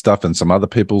his own stuff and some other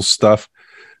people's stuff.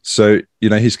 So,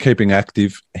 he's keeping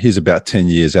active. He's about 10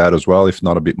 years out as well, if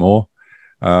not a bit more.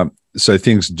 So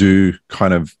things do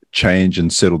kind of change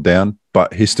and settle down,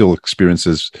 but he still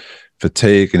experiences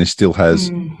fatigue and he still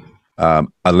has a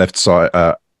left side,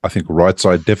 I think right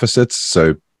side deficits.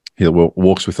 So he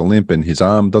walks with a limp and his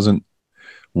arm doesn't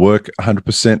work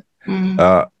 100%.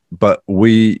 But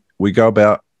we go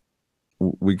about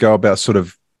sort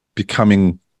of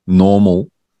becoming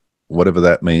normal, whatever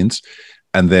that means,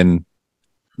 and then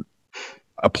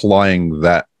applying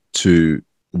that to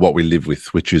what we live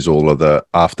with, which is all of the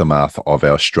aftermath of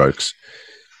our strokes.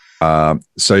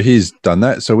 So he's done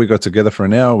that. So we got together for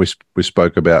an hour. We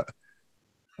spoke about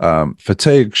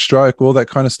fatigue, stroke, all that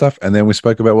kind of stuff, and then we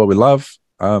spoke about what we love.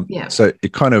 So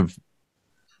it kind of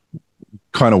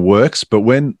works. But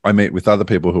when I meet with other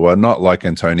people who are not like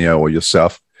Antonio or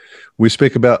yourself, we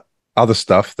speak about other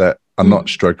stuff that are not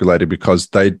stroke related because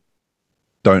they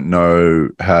don't know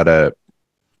how to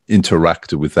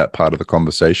interact with that part of the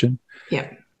conversation.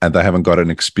 And they haven't got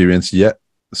an experience yet.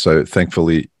 So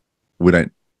thankfully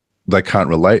they can't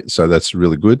relate. So that's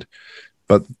really good.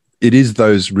 But it is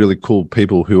those really cool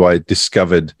people who I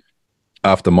discovered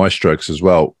after my strokes as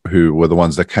well, who were the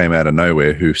ones that came out of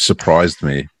nowhere, who surprised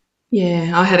me.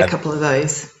 Yeah, I had a couple of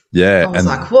those. Yeah. I was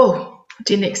like, whoa,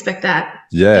 didn't expect that.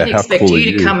 Yeah. Didn't How expect cool are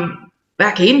you to come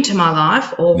back into my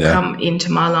life or come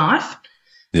into my life.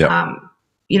 Yeah.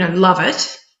 Love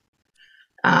it.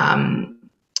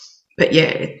 But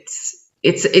yeah,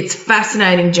 it's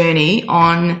fascinating journey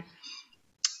on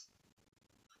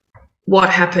what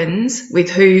happens with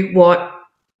who, what,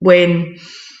 when,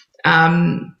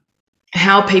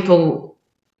 how people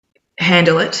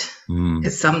handle it,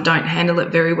 because some don't handle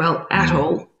it very well at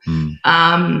all.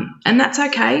 And that's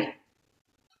okay,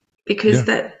 because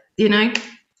that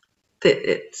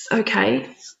it's okay,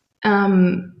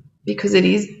 because it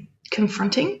is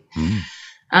confronting.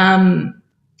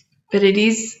 But it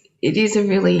is a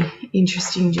really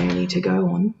interesting journey to go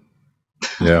on.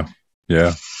 Yeah.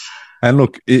 Yeah. And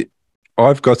look,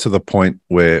 I've got to the point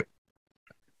where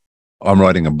I'm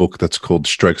writing a book that's called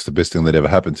Stroke's the Best Thing That Ever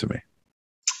Happened to Me.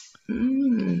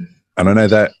 And I know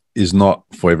that is not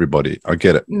for everybody. I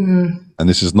get it. And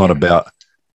this is not about,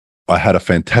 I had a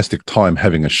fantastic time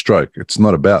having a stroke. It's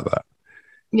not about that.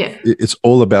 Yeah. It's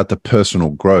all about the personal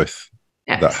growth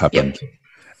that happened. Yep.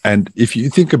 And if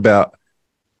you think about,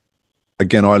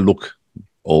 again, I look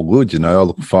all good, I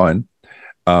look fine.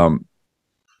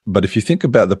 But if you think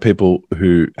about the people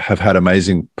who have had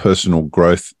amazing personal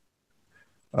growth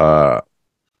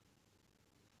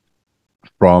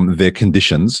from their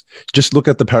conditions, just look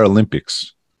at the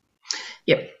Paralympics.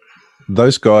 Yep.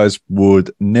 Those guys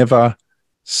would never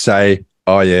say,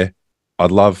 oh, yeah,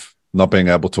 I'd love not being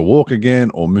able to walk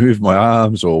again or move my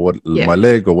arms or my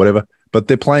leg or whatever. But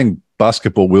they're playing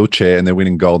basketball wheelchair and they're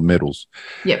winning gold medals.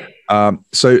 Yep.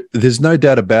 So there's no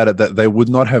doubt about it that they would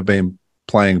not have been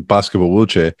playing basketball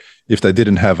wheelchair if they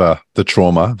didn't have the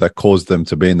trauma that caused them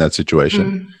to be in that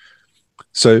situation.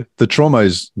 So the trauma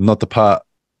is not the part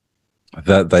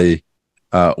that they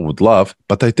would love,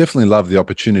 but they definitely love the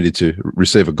opportunity to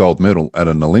receive a gold medal at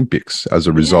an Olympics as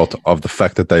a result of the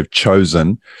fact that they've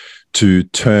chosen to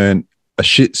turn a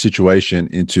shit situation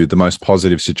into the most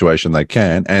positive situation they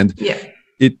can. And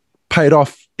it paid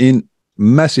off in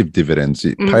massive dividends.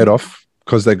 It paid off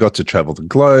because they got to travel the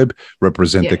globe,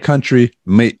 represent the country,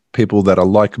 meet people that are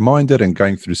like-minded and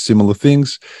going through similar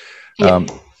things,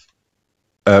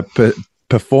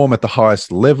 perform at the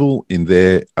highest level in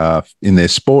their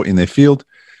sport, in their field.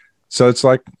 So it's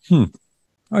like,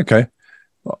 okay,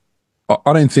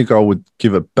 I don't think I would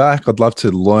give it back. I'd love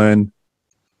to learn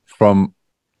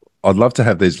I'd love to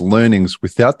have these learnings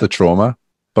without the trauma,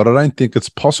 but I don't think it's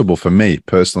possible for me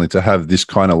personally to have this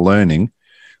kind of learning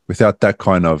without that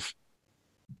kind of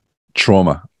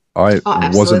trauma. I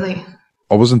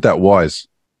wasn't that wise.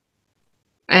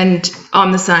 And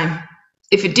I'm the same.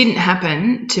 If it didn't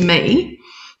happen to me,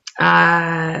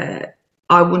 I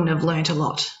wouldn't have learnt a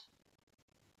lot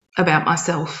about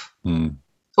myself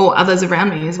or others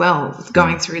around me as well,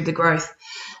 going through the growth.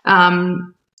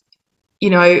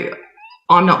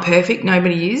 I'm not perfect.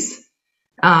 Nobody is.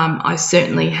 I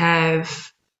certainly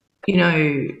have,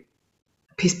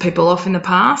 pissed people off in the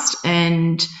past,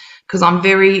 and because I'm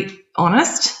very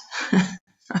honest, a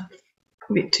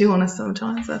bit too honest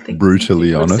sometimes, I think.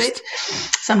 Brutally honest.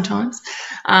 Sometimes.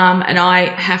 And I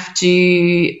have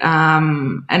to,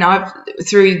 and I've,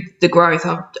 through the growth,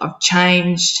 I've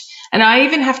changed, and I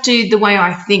even have to, the way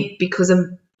I think, because of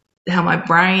how my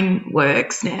brain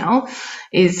works now,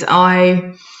 is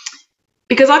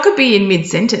because I could be in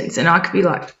mid-sentence and I could be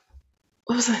like,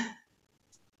 what was that?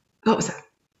 What was that?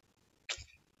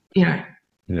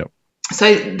 Yep.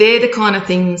 So they're the kind of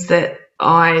things that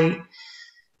I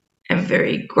am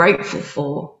very grateful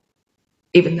for,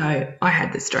 even though I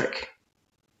had the stroke,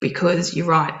 because you're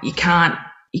right, you can't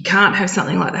have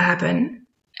something like that happen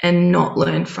and not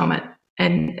learn from it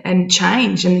and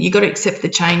change, and you've got to accept the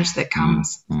change that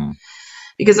comes.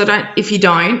 Because if you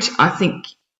don't, I think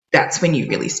that's when you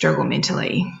really struggle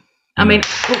mentally. I mean,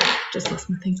 just lost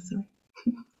my thing, sorry.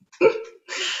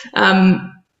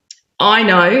 I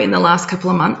know in the last couple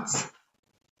of months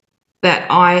that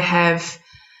I have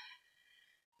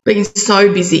been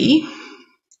so busy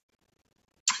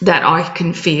that I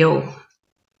can feel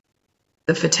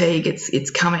the fatigue.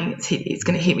 It's coming. It's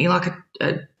going to hit me like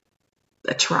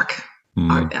a truck.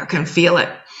 I can feel it.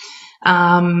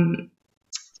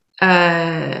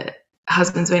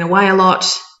 Husband's been away a lot.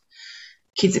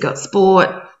 Kids have got sport.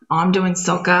 I'm doing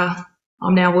soccer.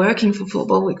 I'm now working for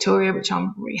Football Victoria, which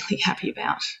I'm really happy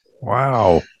about.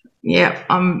 Wow. Yeah,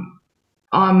 I'm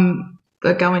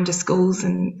going to schools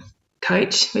and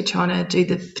coach. We're trying to do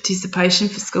the participation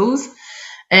for schools,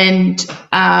 and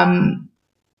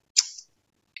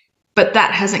but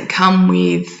that hasn't come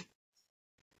with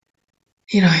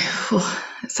you know,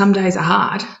 some days are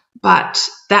hard, but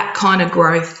that kind of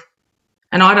growth,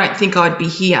 and I don't think I'd be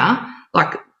here,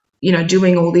 like, you know,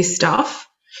 doing all this stuff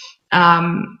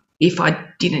if I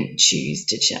didn't choose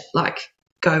to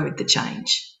go with the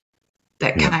change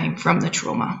that came from the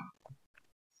trauma.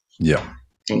 Yeah.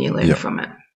 And you learn from it.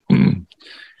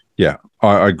 Yeah,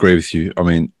 I agree with you. I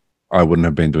mean, I wouldn't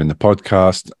have been doing the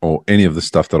podcast or any of the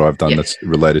stuff that I've done that's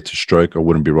related to stroke. I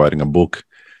wouldn't be writing a book.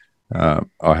 I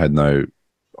had no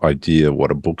idea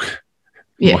what a book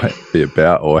might be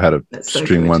about, or how to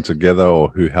string one together, or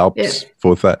who helps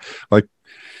for that. Like,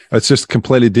 it's just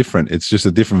completely different. It's just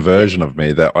a different version of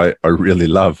me that I really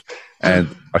love.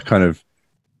 And I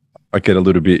get a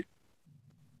little bit,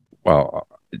 well,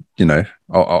 you know,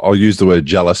 I'll use the word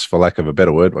jealous for lack of a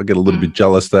better word. I get a little bit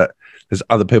jealous that there's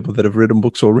other people that have written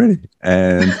books already,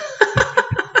 and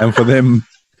and for them,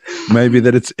 maybe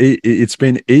that it's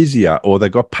been easier, or they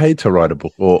got paid to write a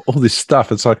book, or all this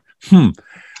stuff. It's like,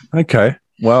 okay,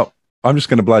 well, I'm just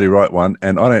going to bloody write one,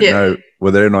 and I don't know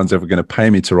whether anyone's ever going to pay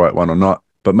me to write one or not,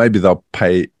 but maybe they'll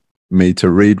pay me to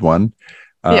read one,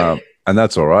 and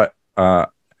that's all right.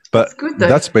 But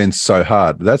that's been so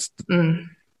hard.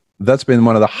 That's been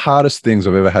one of the hardest things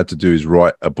I've ever had to do, is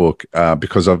write a book,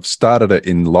 because I've started it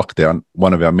in lockdown,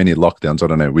 one of our many lockdowns. I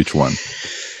don't know which one.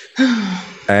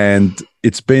 And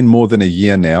it's been more than a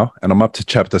year now, and I'm up to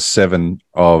chapter 7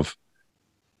 of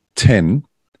 10.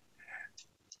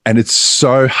 And it's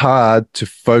so hard to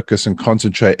focus and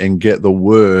concentrate and get the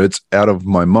words out of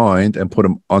my mind and put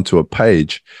them onto a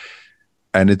page.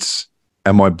 And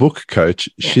my book coach,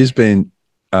 she's been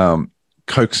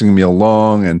coaxing me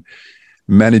along and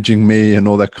managing me and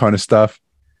all that kind of stuff.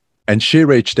 And she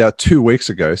reached out 2 weeks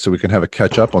ago so we can have a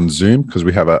catch up on Zoom, because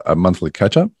we have a monthly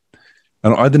catch up.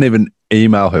 And I didn't even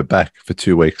email her back for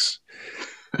 2 weeks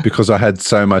because I had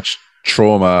so much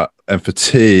trauma and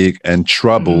fatigue and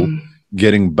trouble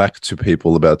getting back to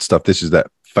people about stuff. This is that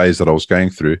phase that I was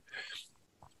going through.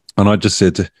 And I just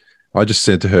sent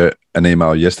to her an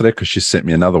email yesterday, because she sent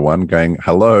me another one going,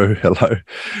 hello,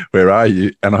 where are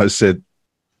you? And I said,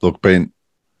 look, been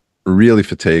really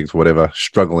fatigued, whatever,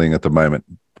 struggling at the moment,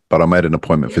 but I made an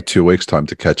appointment for 2 weeks' time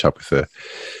to catch up with her.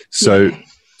 So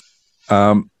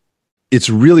it's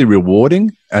really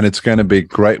rewarding, and it's going to be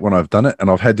great when I've done it. And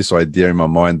I've had this idea in my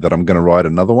mind that I'm going to write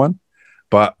another one,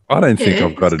 but I don't think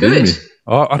I've got it in me.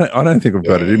 I don't think I've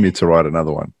got it in me to write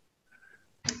another one.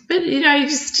 But, you know,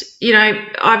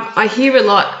 I hear a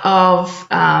lot of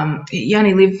you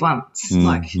only live once. You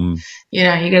know,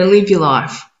 you got to live your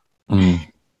life. And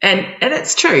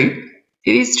that's true.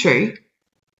 It is true.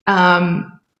 But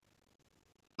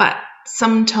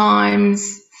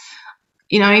sometimes,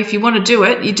 you know, if you want to do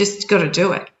it, you just got to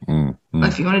do it.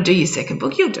 If you want to do your second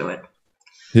book, you'll do it.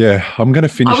 Yeah, I'm going to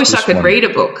finish. I wish I could read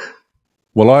a book.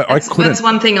 Well, I couldn't. That's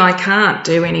one thing I can't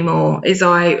do anymore, is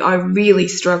I really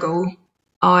struggle.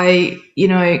 You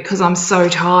know, because I'm so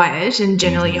tired, and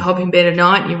generally you hop in bed at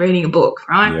night and you're reading a book,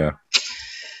 right? Yeah.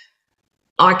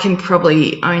 I can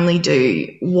probably only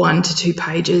do 1 to 2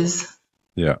 pages.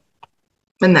 Yeah.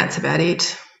 And that's about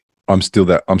it. I'm still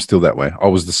that way. I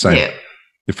was the same. Yeah.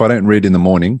 If I don't read in the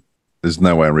morning, there's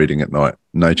no way I'm reading at night.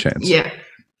 No chance. Yeah.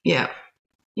 Yeah.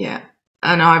 Yeah.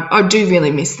 And I do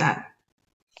really miss that.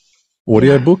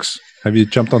 Audio books? Have you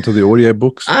jumped onto the audio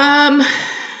books? I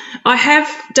have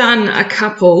done a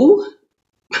couple,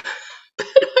 but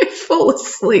I fall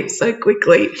asleep so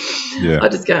quickly. Yeah. I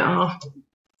just go,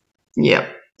 yeah.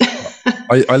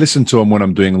 I listen to them when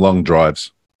I'm doing long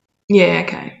drives. Yeah,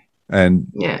 okay.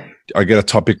 And I get a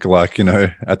topic like, you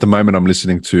know, at the moment I'm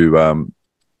listening to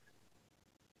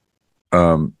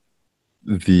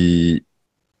the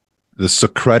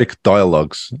Socratic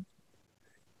dialogues.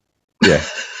 Yeah,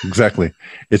 exactly.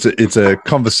 It's a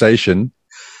conversation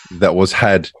that was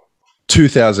had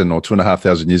 2,000 or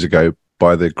 2,500 years ago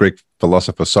by the Greek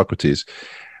philosopher Socrates,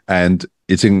 and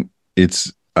he's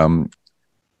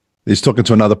talking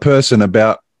to another person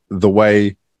about the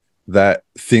way that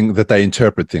they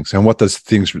interpret things, and what do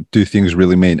things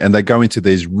really mean, and they go into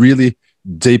these really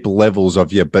deep levels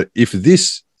of, but if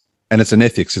this, and it's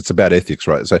about ethics,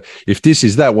 right? So if this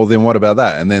is that, well then what about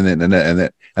that? And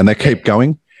then they keep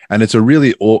going, and it's a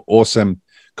really awesome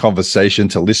conversation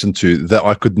to listen to that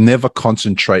I could never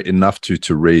concentrate enough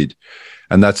to read.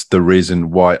 And that's the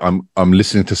reason why I'm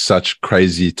listening to such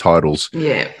crazy titles.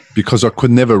 Yeah. Because I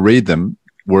could never read them,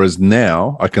 whereas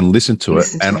now I can listen to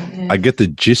it and I get the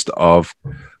gist of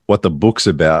what the book's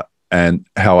about and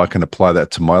how I can apply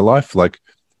that to my life. Like,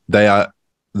 they are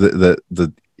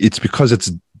it's because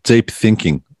it's deep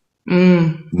thinking,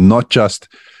 not just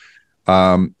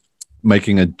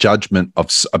making a judgment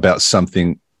about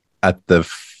something at the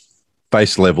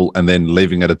face level and then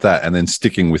leaving it at that and then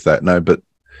sticking with that. No, but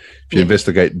if you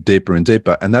investigate deeper and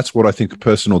deeper, and that's what I think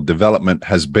personal development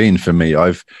has been for me.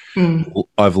 I've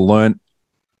learned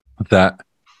that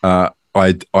I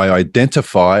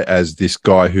identify as this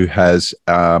guy who has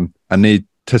a need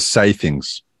to say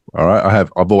things. All right,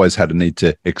 I've always had a need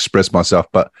to express myself,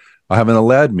 but I haven't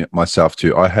allowed myself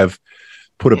to. I have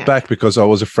put it back because I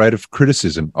was afraid of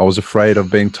criticism. I was afraid of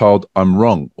being told I'm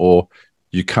wrong, or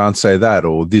you can't say that,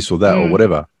 or this or that, or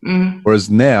whatever. Whereas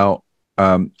now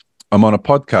I'm on a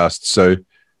podcast, so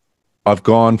I've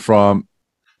gone from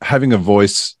having a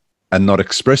voice and not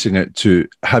expressing it to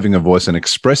having a voice and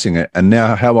expressing it. And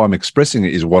now how I'm expressing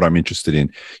it is what I'm interested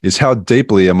in, is how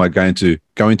deeply am I going to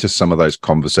go into some of those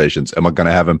conversations? Am I going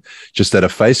to have them just at a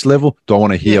face level? Do I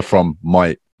want to hear from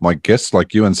my guests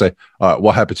like you and say, all right,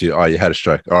 what happened to you? Oh, you had a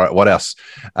stroke. All right, what else?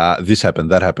 This happened,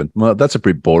 that happened. Well, that's a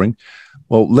bit boring.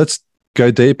 Well, let's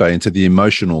go deeper into the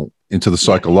emotional, into the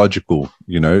psychological,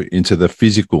 into the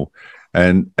physical,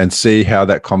 and see how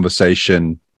that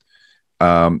conversation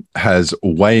has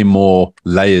way more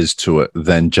layers to it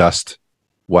than just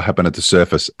what happened at the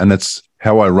surface. And that's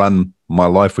how I run my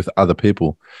life with other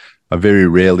people. I very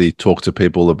rarely talk to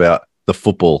people about the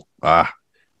football.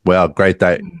 Wow, great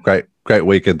day, great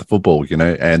week at the football,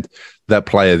 and that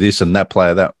player this and that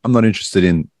player that. I'm not interested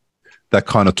in that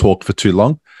kind of talk for too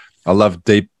long. I love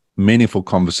deep, meaningful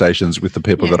conversations with the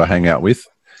people that I hang out with.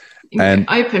 And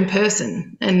open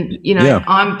person. And,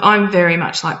 I'm very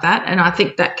much like that. And I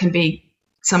think that can be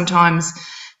sometimes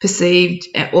perceived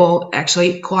or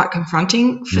actually quite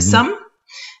confronting for some,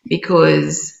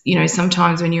 because,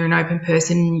 sometimes when you're an open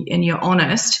person and you're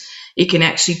honest, it can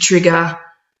actually trigger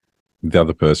the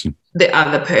other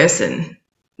person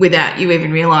without you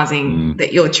even realizing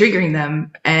that you're triggering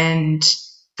them, and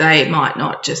they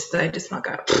just might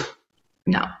go,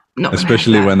 no, not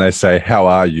especially when they say, how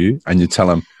are you? And you tell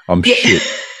them, I'm shit.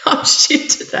 I'm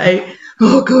shit today.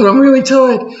 Oh God, I'm really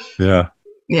tired. Yeah.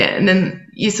 Yeah. And then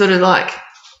you sort of like,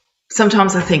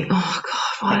 sometimes I think, oh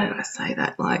God, why did I say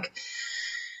that? Like,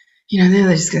 then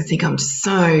they're just going to think I'm just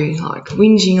so like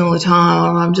whinging all the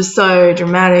time, or I'm just so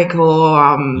dramatic, or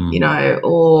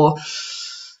or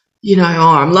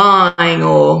I'm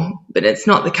lying, but it's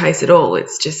not the case at all.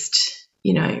 It's just,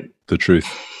 the truth.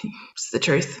 It's the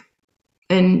truth.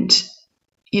 And,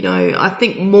 I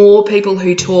think more people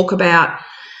who talk about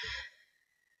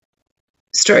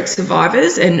stroke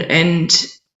survivors and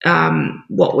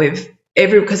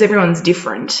because everyone's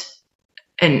different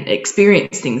and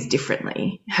experience things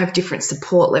differently, have different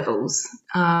support levels.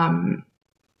 I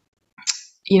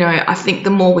think the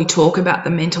more we talk about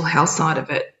the mental health side of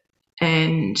it,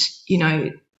 and,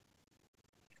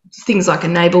 things like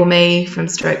Enable Me from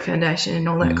Stroke Foundation and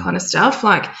all that kind of stuff,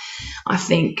 like, I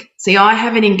think, I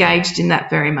haven't engaged in that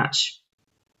very much.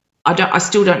 I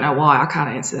still don't know why. I can't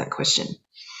answer that question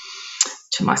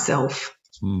to myself.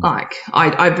 Like,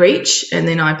 I reach and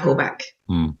then I pull back.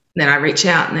 Then I reach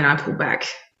out and then I pull back.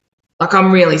 Like,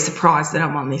 I'm really surprised that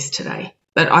I'm on this today,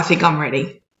 but I think I'm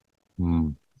ready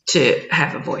to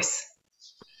have a voice,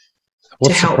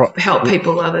 to help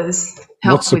people, others.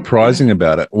 What's surprising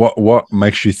about it? What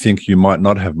makes you think you might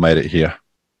not have made it here?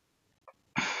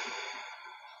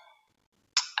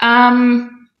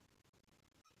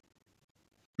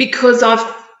 Because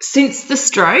since the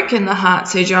stroke and the heart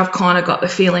surgery, I've kind of got the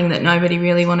feeling that nobody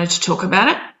really wanted to talk about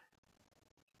it.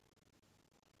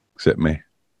 Except me.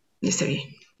 Yes, a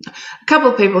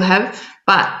couple of people have,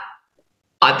 but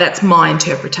that's my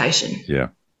interpretation. Yeah.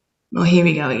 Well, here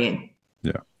we go again.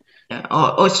 Yeah.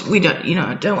 Or we don't,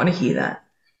 I don't want to hear that.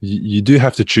 You do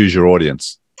have to choose your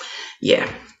audience.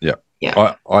 Yeah. Yeah.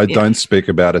 Yeah. I don't speak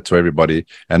about it to everybody,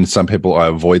 and some people I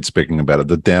avoid speaking about it.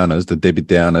 The downers, the Debbie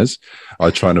Downers,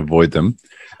 I try and avoid them.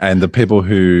 And the people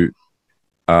who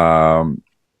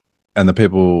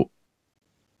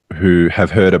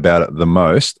have heard about it the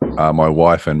most are my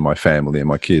wife and my family and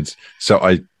my kids. So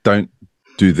I don't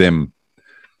do them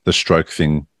the stroke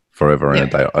thing forever and a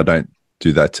day. I don't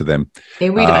do that to them. Yeah,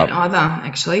 we don't either,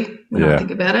 actually. We don't think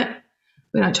about it.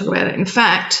 We don't talk about it. In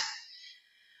fact,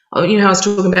 I was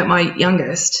talking about my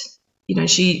youngest.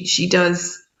 She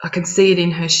does, I can see it in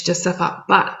her, she does stuff up,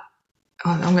 but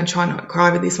I'm going to try not to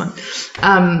cry with this one.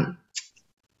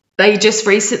 They just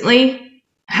recently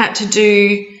had to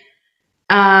do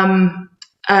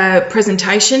a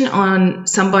presentation on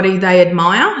somebody they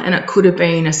admire, and it could have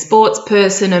been a sports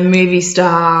person, a movie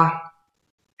star,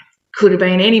 could have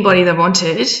been anybody they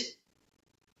wanted,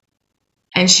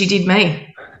 and she did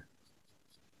me.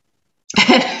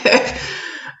 And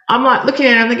I'm like looking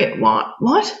at her and I'm thinking,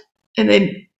 what? And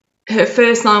then her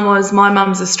first line was, my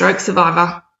mum's a stroke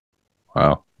survivor.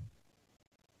 Wow.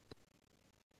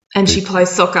 and she plays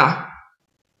soccer.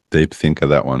 Deep thinker,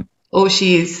 that one. Or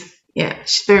she is. Yeah,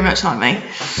 she's very much like me.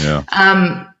 Yeah.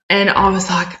 And I was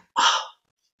like, oh,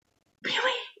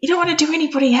 really? You don't want to do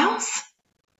anybody else?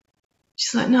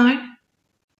 She's like, no.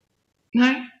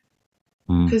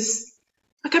 Because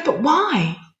I go, but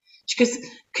why? She goes,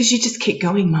 because you just keep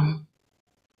going, Mum.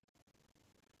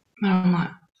 And I'm like,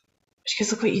 she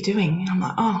goes, look what you're doing. And I'm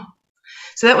like, oh.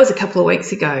 So that was a couple of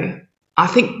weeks ago. I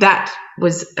think that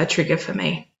was a trigger for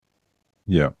me.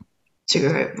 Yeah. To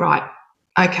go, right,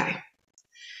 okay.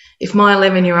 If my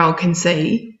 11-year-old can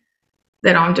see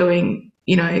that I'm doing,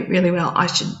 really well, I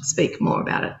should speak more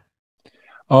about it.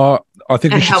 I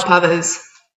think and help others.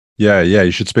 Yeah,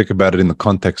 you should speak about it in the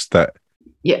context that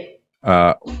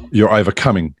you're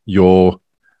overcoming, you're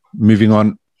moving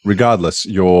on regardless,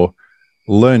 you're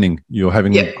learning, you're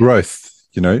having growth,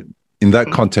 in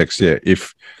that context.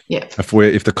 If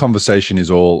the conversation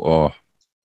is all,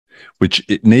 which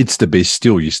it needs to be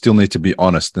still, you still need to be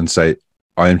honest and say,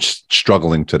 I am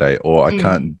struggling today, or I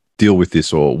can't deal with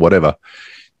this, or whatever.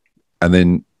 And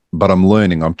then, but I'm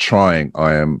learning, I'm trying,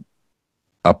 I am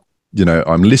up,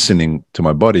 I'm listening to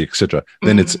my body, etc.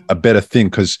 Then it's a better thing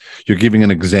because you're giving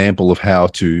an example of how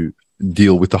to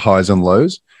deal with the highs and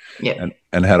lows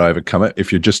and how to overcome it.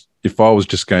 If I was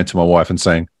just going to my wife and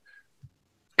saying,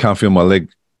 can't feel my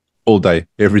leg all day,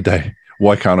 every day,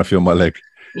 why can't I feel my leg?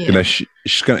 She's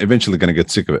eventually going to get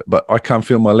sick of it, but I can't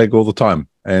feel my leg all the time.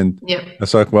 And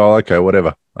it's like, well, okay,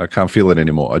 whatever. I can't feel it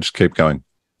anymore. I just keep going.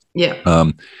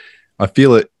 I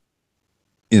feel it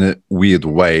in a weird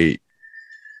way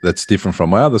that's different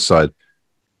from my other side,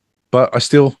 but I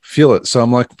still feel it. So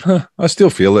I'm like, I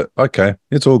still feel it. Okay,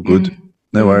 it's all good.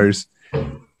 No worries.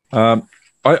 I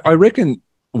reckon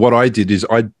what I did is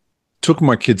I took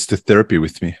my kids to therapy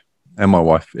with me and my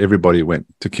wife. Everybody went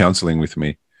to counseling with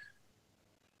me.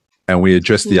 And we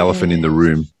addressed the elephant in the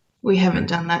room. We haven't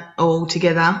done that all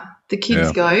together. The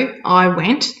kids go. I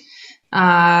went.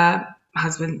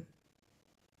 Husband.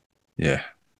 Yeah.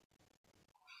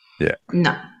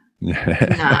 No.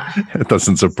 It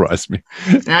doesn't surprise me.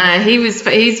 No, he's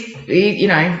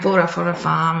brought up on a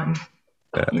farm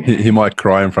and he might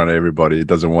cry in front of everybody. He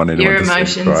doesn't want anyone to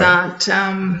see him cry. Your emotions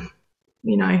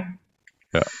aren't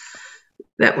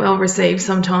that well received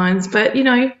sometimes, but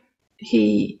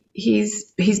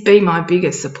he's been my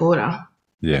biggest supporter.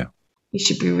 Yeah. He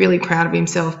should be really proud of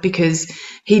himself because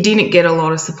he didn't get a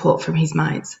lot of support from his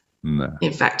mates. No.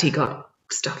 In fact, he got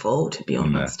stuff all, to be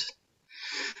honest.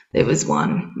 There was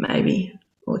one maybe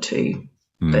or two,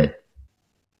 but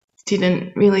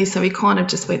didn't really. So he kind of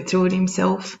just went through it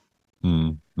himself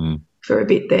for a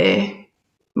bit there.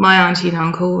 My auntie and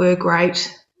uncle were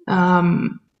great, but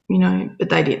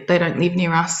they don't live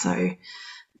near us, so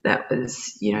that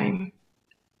was,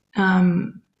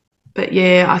 but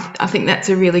yeah, I think that's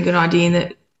a really good idea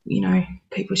that,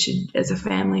 people should, as a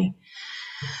family,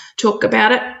 talk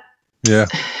about it. Yeah.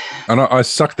 And I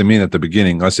sucked them in at the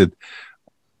beginning. I said,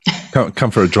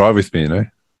 come for a drive with me,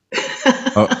 I'm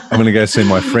going to go see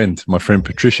my friend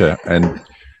Patricia. And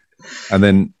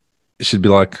then she'd be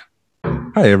like,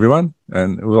 hey, everyone.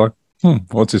 And we're like,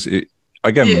 what's this?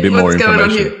 I gave him a bit more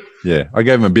information. Yeah. I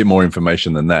gave him a bit more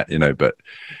information than that, but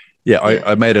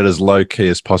I made it as low key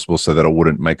as possible so that I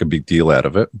wouldn't make a big deal out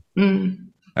of it.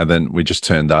 And then we just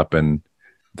turned up and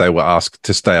they were asked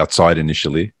to stay outside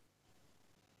initially.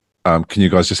 Can you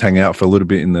guys just hang out for a little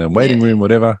bit in the waiting room,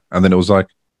 whatever? And then it was like,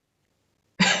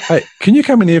 hey, can you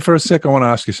come in here for a sec? I want to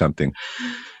ask you something.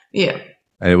 Yeah.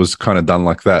 And it was kind of done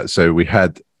like that. So we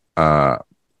had a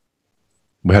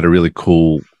really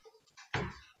cool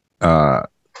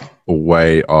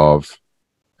way of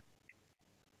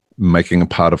making a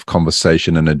part of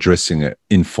conversation and addressing it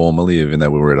informally, even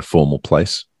though we were at a formal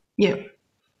place. Yeah.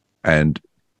 And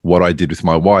what I did with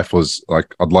my wife was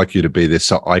like, I'd like you to be there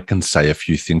so I can say a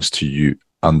few things to you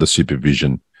under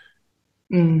supervision.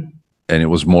 And it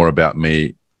was more about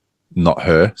me, not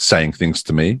her, saying things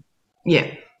to me.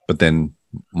 Yeah. But then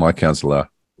my counselor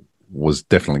was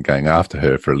definitely going after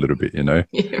her for a little bit,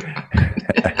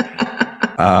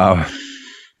 Yeah.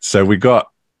 So we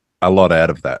got a lot out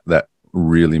of that. That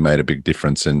really made a big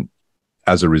difference. And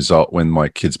as a result, when my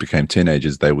kids became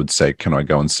teenagers, they would say, can I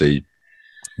go and see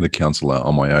the counselor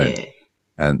on my own? Yeah.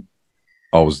 And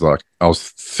I was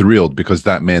thrilled because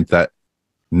that meant that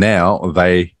now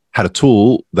they had a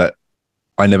tool that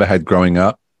I never had growing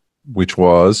up, which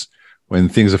was when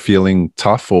things are feeling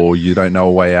tough or you don't know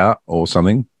a way out or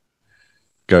something,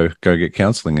 go get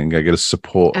counseling and go get a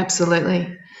support.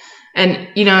 Absolutely. And,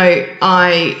 and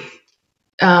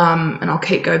I'll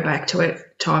keep going back to it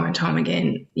time and time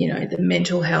again, the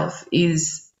mental health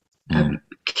is a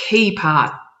key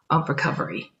part of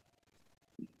recovery.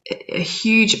 a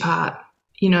huge part.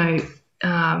 You know,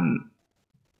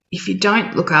 if you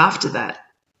don't look after that,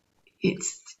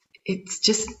 it's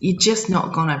just, you're just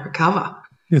not going to recover.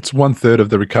 It's 1/3 of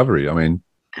the recovery. I mean,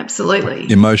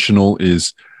 absolutely. Emotional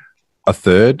is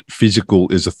 1/3,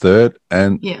 physical is 1/3,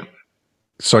 and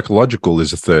psychological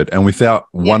is 1/3. And without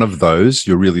one of those,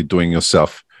 you're really doing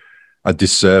yourself a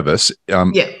disservice.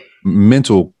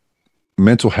 Mental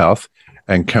health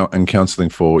and counseling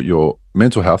for your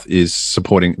mental health is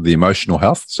supporting the emotional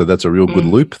health. So that's a real good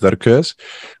loop that occurs.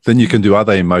 Then you can do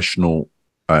other emotional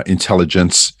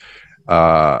intelligence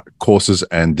courses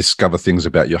and discover things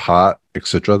about your heart,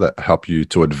 etc., that help you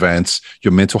to advance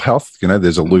your mental health. You know,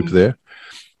 there's a loop there.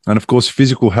 And of course,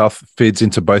 physical health feeds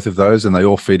into both of those, and they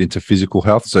all feed into physical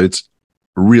health. So it's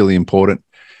really important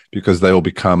because they all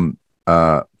become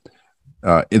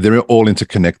they're all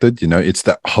interconnected. You know, it's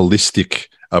that holistic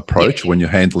approach when you're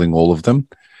handling all of them.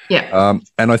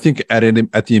 And I think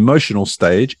at the emotional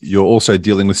stage, you're also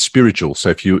dealing with spiritual.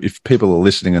 So if people are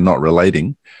listening and not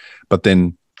relating, but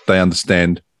then they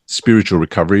understand spiritual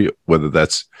recovery, whether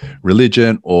that's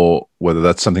religion or whether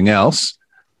that's something else,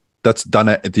 that's done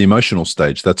at the emotional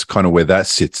stage. That's kind of where that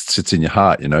sits in your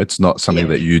heart. You know, it's not something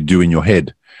that you do in your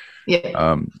head.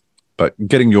 But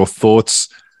getting your thoughts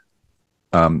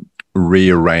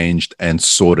rearranged and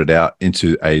sorted out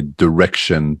into a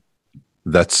direction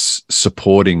that's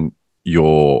supporting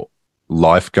your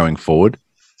life going forward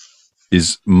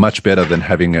is much better than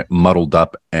having it muddled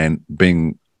up and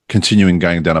continuing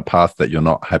going down a path that you're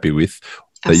not happy with,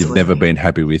 that you've never been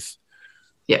happy with,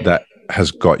 that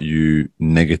has got you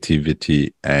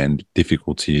negativity and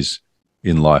difficulties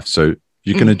in life. So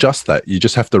you can adjust that. You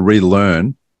just have to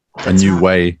relearn a new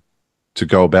way to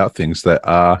go about things that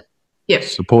are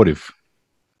supportive.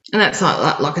 And that's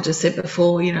like I just said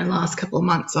before, you know, last couple of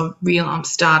months I'm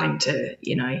starting to,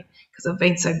 you know, because I've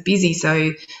been so busy.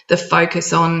 So the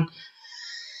focus on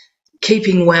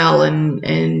keeping well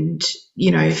and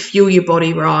you know, fuel your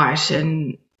body right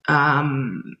and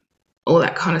all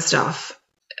that kind of stuff,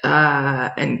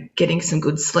 and getting some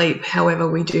good sleep. However,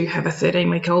 we do have a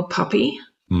 13-week-old puppy.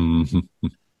 So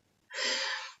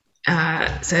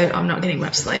I'm not getting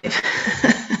much sleep.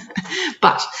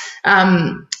 But,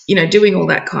 you know, doing all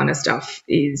that kind of stuff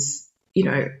is, you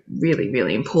know, really,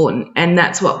 really important. And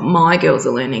that's what my girls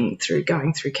are learning through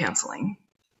going through counselling.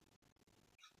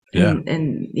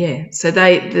 So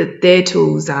their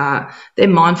tools their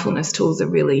mindfulness tools are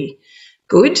really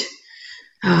good.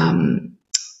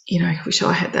 You know, I wish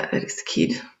I had that as a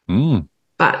kid.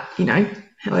 But, you know,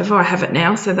 however, I have it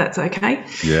now, so that's okay.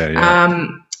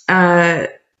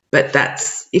 But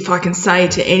that's, if I can say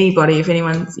to anybody, if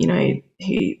anyone's, you know,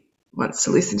 who wants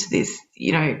to listen to this,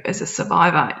 you know, as a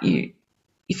survivor,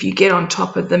 if you get on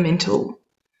top of the mental,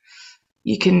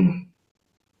 you can,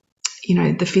 you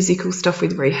know, the physical stuff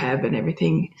with rehab and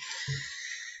everything,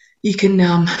 you can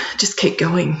just keep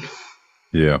going.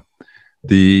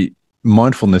 The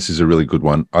mindfulness is a really good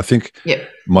one. I think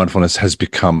mindfulness has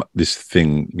become this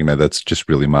thing, you know, that's just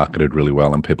really marketed really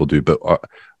well and people do. But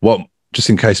just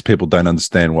in case people don't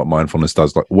understand what mindfulness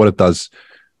does, like what it does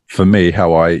for me,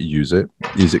 how I use it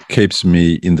is it keeps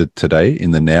me in the today,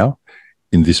 in the now,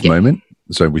 in this moment.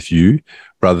 So with you,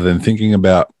 rather than thinking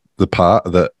about the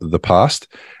past,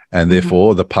 and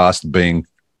therefore the past being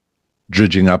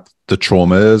dredging up the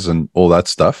traumas and all that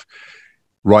stuff.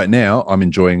 Right now, I'm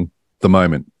enjoying the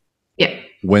moment.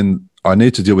 When I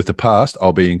need to deal with the past,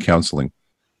 I'll be in counselling.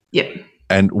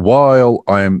 And while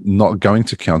I'm not going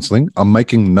to counselling, I'm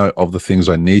making note of the things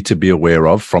I need to be aware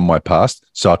of from my past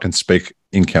so I can speak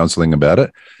in counselling about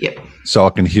it, so I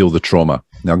can heal the trauma.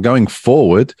 Now, going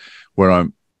forward, where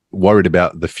I'm worried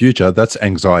about the future, that's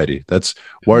anxiety. That's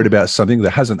worried about something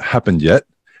that hasn't happened yet,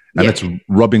 and it's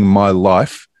robbing my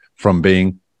life from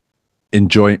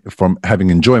from having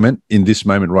enjoyment in this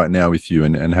moment right now with you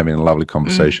and having a lovely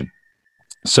conversation.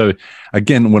 So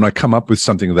again, when I come up with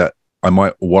something that I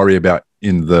might worry about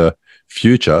in the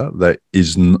future that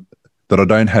I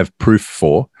don't have proof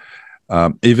for,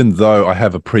 even though I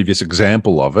have a previous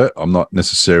example of it, I'm not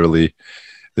necessarily,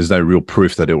 there's no real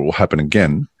proof that it will happen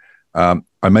again.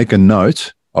 I make a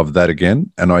note of that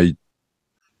again, and I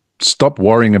stop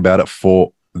worrying about it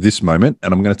for this moment,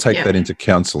 and I'm going to take that into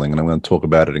counseling, and I'm going to talk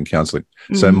about it in counseling.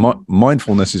 So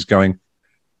mindfulness is going,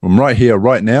 I'm right here,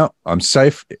 right now. I'm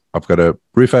safe. I've got a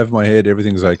roof over my head.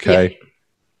 Everything's okay.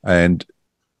 And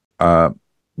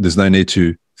there's no need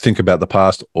to think about the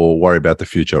past or worry about the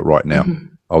future right now.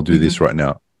 I'll do this right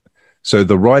now. So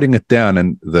the writing it down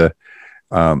and the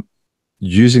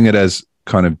using it as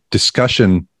kind of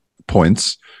discussion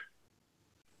points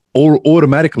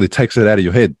automatically takes it out of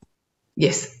your head.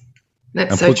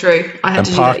 That's so true. I had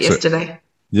to do that yesterday.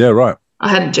 Yeah, right. I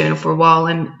hadn't journaled for a while,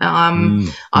 and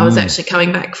I was actually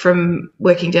coming back from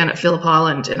working down at Phillip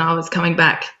Island, and I was coming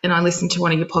back and I listened to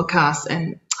one of your podcasts,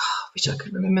 and I wish I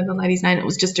could remember the lady's name. It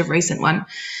was just a recent one,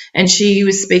 and she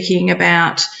was speaking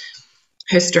about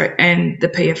her stroke and the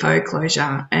PFO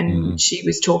closure, and she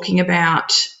was talking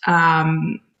about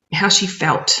how she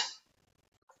felt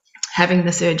having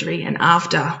the surgery and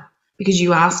after, because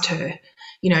you asked her,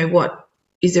 you know, what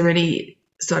is there any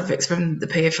side effects from the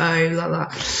PFO, blah,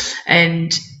 blah.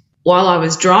 And while I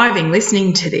was driving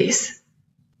listening to this,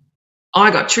 I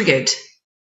got triggered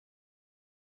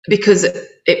because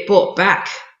it brought back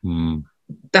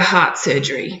the heart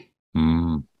surgery.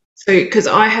 So because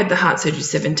I had the heart surgery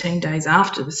 17 days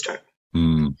after the stroke.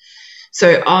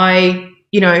 So I,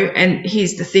 you know, and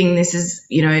here's the thing, this is,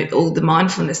 you know, all the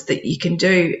mindfulness that you can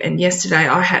do. And yesterday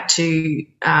I had to,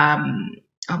 I'm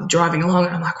driving along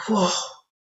and I'm like, whoa,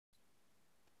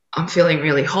 I'm feeling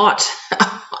really hot.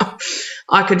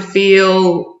 I could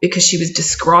feel, because she was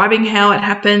describing how it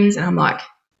happens, and I'm like,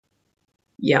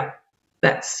 yep.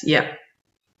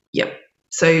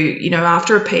 So, you know,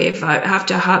 after a PFO,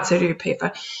 after heart surgery or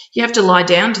PFO, you have to lie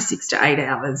down to 6 to 8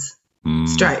 hours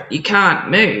straight. You can't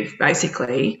move,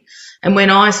 basically. And when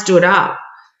I stood up,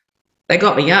 they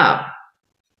got me up,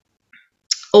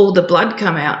 all the blood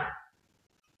come out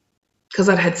because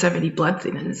I'd had so many blood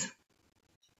thinners.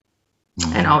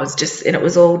 And I was just, and it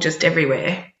was all just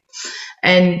everywhere.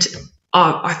 And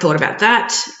I thought about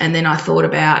that, and then I thought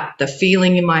about the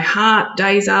feeling in my heart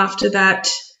days after that.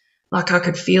 Like I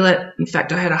could feel it. In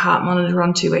fact, I had a heart monitor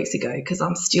on 2 weeks ago because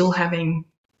I'm still having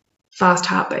fast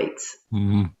heartbeats.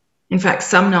 In fact,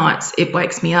 some nights it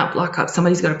wakes me up like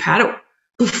somebody's got a paddle.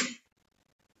 Oof.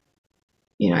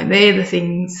 You know, they're the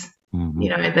things, you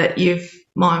know, that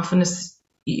mindfulness,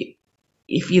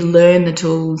 if you learn the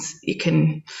tools, it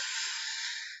can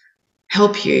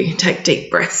help you take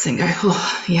deep breaths and go,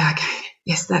 oh, yeah, okay,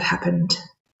 yes, that happened.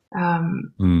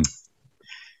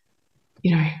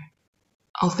 You know,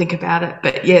 I'll think about it.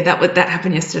 But, yeah, that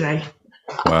happened yesterday.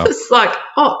 Wow. I was like,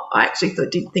 oh, I actually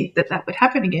didn't think that would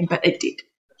happen again, but it did.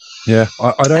 Yeah,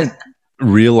 I don't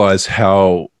realise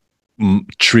how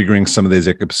triggering some of these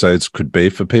episodes could be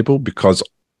for people, because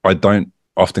I don't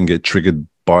often get triggered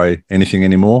by anything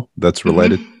anymore that's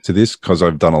related to this, because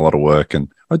I've done a lot of work, and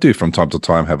I do from time to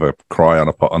time have a cry on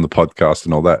the podcast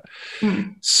and all that.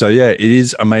 So yeah, it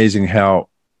is amazing how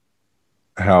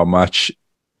much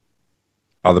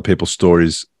other people's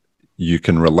stories you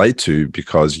can relate to,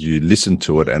 because you listen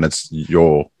to it and it's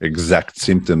your exact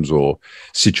symptoms or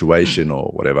situation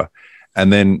or whatever.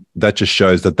 And then that just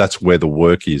shows that that's where the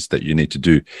work is that you need to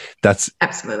do. That's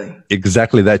absolutely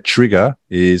exactly that trigger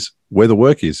is where the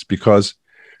work is, because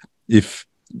if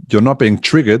you're not being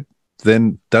triggered,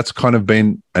 then that's kind of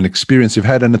been an experience you've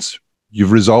had, and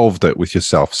you've resolved it with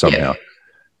yourself somehow.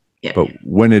 Yeah. But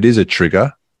when it is a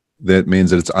trigger, that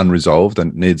means that it's unresolved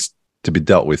and needs to be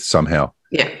dealt with somehow.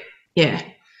 Yeah.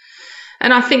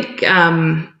 And I think,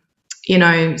 you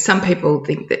know, some people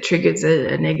think that triggers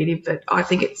are negative, but I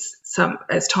think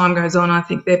as time goes on, I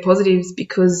think they're positives,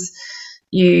 because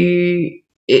you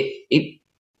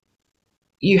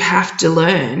have to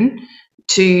learn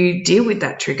to deal with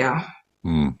that trigger.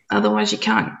 Otherwise you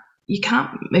can't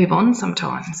move on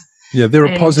sometimes. Yeah, they're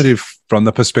a positive from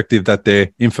the perspective that they're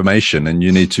information, and you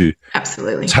need to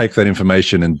absolutely take that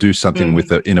information and do something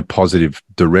with it in a positive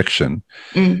direction.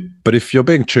 But if you're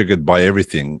being triggered by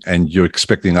everything and you're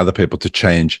expecting other people to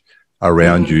change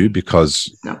around you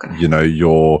because you know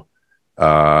you're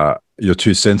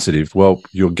too sensitive, well,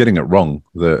 you're getting it wrong.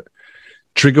 The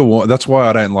trigger that's why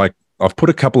I don't like. I've put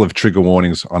a couple of trigger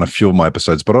warnings on a few of my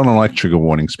episodes, but I don't like trigger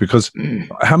warnings, because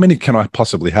how many can I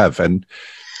possibly have? And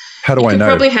how do I know?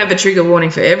 You probably have a trigger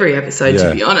warning for every episode,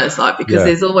 to be honest, because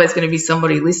there's always going to be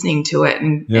somebody listening to it,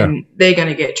 and they're going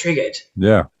to get triggered.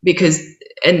 Yeah.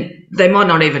 And they might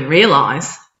not even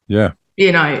realise. Yeah.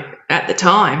 You know, at the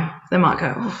time, they might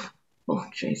go, oh,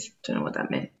 geez, don't know what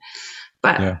that meant.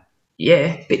 But, but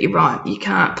you're right. You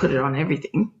can't put it on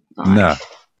everything. No.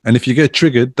 And if you get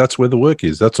triggered, that's where the work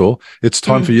is. That's all. It's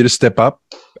time for you to step up,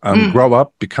 grow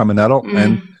up, become an adult,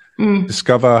 and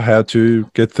discover how to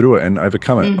get through it and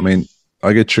overcome it. I mean,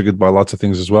 I get triggered by lots of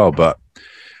things as well, but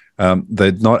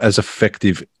they're not as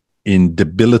effective in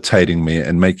debilitating me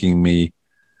and making me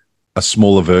a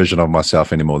smaller version of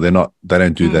myself anymore. They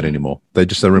don't do that anymore. They're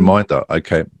just a reminder.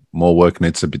 Okay, more work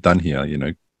needs to be done here, you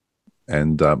know.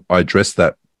 And I address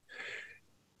that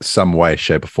some way,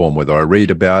 shape or form, whether I read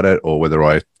about it or whether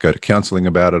I go to counseling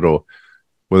about it or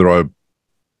whether I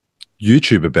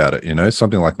YouTube about it, you know,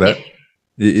 something like that.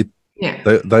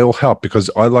 Yeah. They all help, because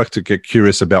I like to get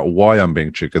curious about why I'm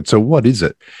being triggered. So what is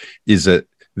it? Is it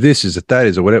this? Is it that?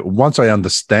 Is it whatever? Once I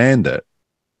understand it,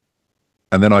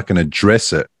 and then I can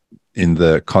address it in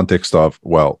the context of,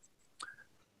 well,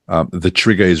 the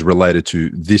trigger is related to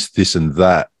this, this, and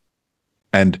that.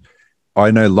 And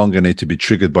I no longer need to be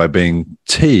triggered by being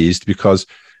teased, because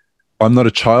I'm not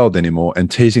a child anymore,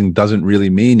 and teasing doesn't really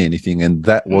mean anything. And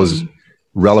that was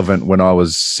relevant when I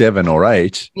was 7 or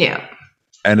 8. Yeah.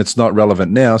 And it's not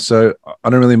relevant now. So I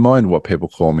don't really mind what people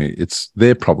call me. It's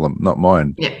their problem, not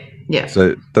mine. Yeah. Yeah.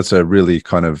 So that's a really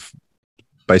kind of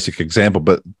basic example,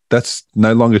 but that's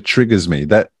no longer triggers me.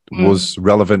 That was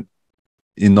relevant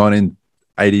in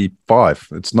 1985.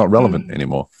 It's not relevant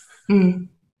anymore.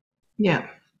 Yeah,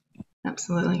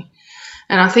 absolutely.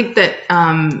 And I think that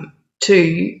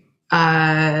too,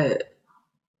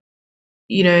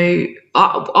 you know,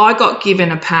 I got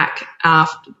given a pack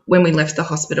after when we left the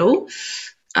hospital.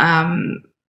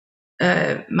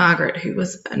 Margaret, who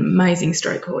was an amazing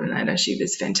stroke coordinator, she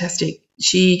was fantastic.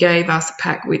 She gave us a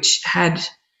pack which had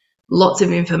lots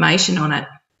of information on it,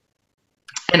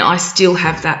 and I still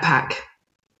have that pack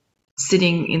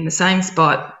sitting in the same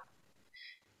spot.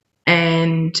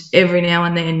 And every now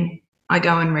and then I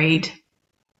go and read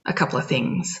a couple of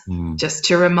things just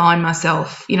to remind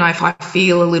myself, you know, if I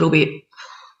feel a little bit,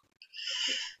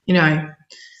 you know,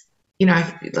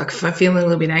 like if I feel a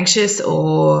little bit anxious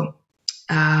or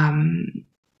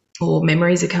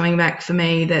memories are coming back for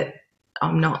me that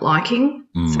I'm not liking.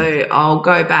 So I'll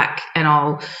go back and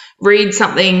I'll read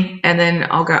something, and then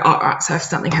I'll go, oh, all right, so if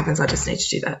something happens, I just need to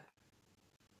do that.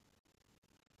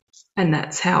 And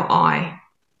that's how I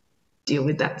deal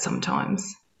with that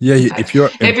sometimes. Yeah, if you're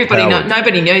everybody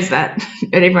nobody knows that,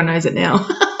 and everyone knows it now.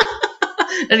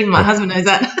 Not even my husband knows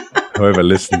that. Whoever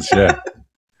listens, yeah,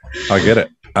 I get it.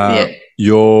 Yeah.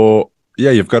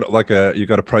 You've got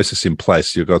a process in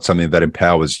place. You've got something that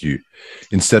empowers you,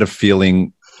 instead of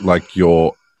feeling like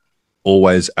you're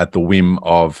always at the whim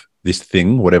of this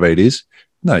thing, whatever it is.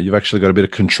 No, you've actually got a bit of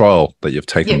control that you've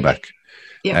taken back,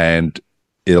 and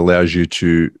it allows you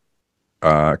to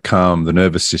calm the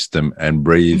nervous system and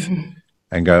breathe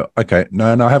and go, okay,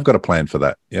 no, I have got a plan for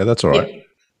that. Yeah, that's all right.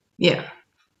 Yeah.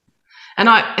 And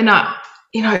I,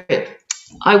 you know,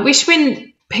 I wish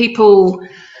when people,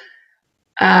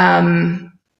 there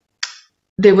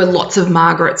were lots of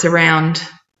Margarets around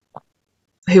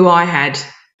who I had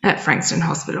at Frankston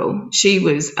Hospital. She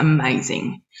was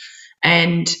amazing.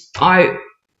 And I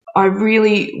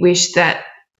really wish that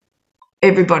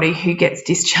everybody who gets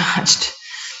discharged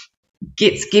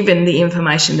gets given the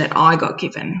information that I got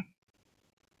given,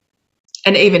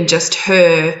 and even just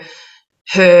her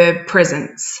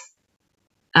presence,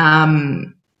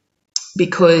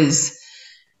 because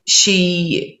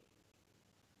she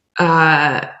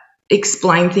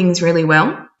explained things really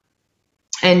well.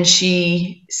 And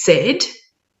she said,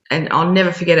 and I'll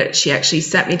never forget it, she actually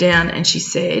sat me down and she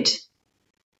said,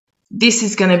 this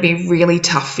is going to be really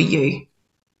tough for you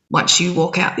once you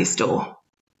walk out this door.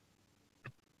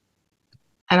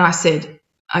 And I said,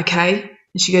 okay.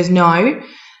 And she goes, no,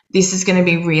 this is going to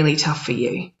be really tough for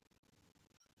you.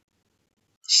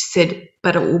 She said,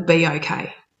 but it will be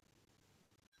okay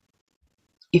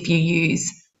if you use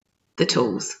the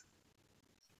tools.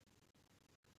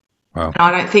 Wow. And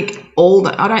I don't think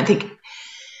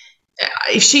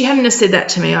if she hadn't have said that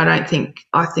to me, I think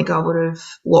I would have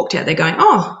walked out there going,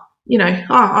 I'm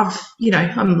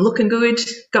looking good,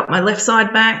 got my left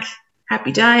side back,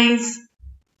 happy days.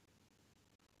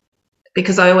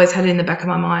 Because I always had it in the back of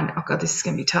my mind, oh God, this is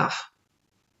going to be tough.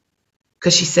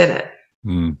 Because she said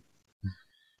it.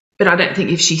 But I don't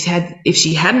think if she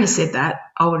hadn't said that,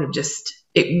 I would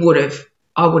have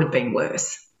been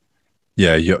worse.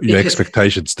 Yeah, your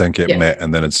expectations don't get met,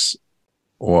 and then it's,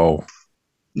 well,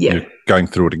 you're going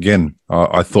through it again.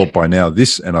 I thought by now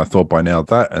this, and I thought by now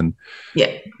that, and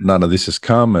none of this has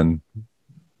come, and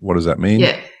what does that mean?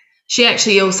 Yeah. She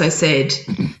actually also said,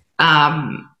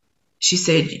 she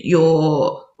said,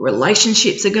 your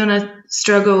relationships are going to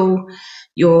struggle,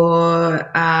 you're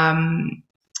going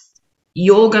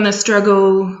to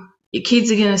struggle, your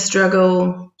kids are going to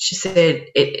struggle. She said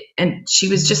it, and she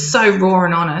was just so raw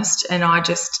and honest. And I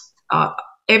just,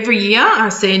 every year I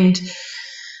send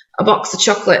a box of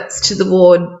chocolates to the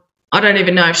ward. I don't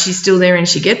even know if she's still there and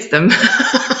she gets them,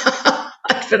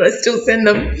 but I still send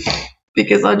them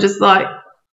because I just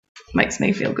makes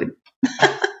me feel good.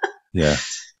 Yeah.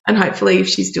 And hopefully if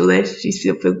she's still there, she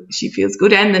feels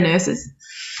good, and the nurses.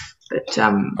 But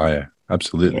oh yeah,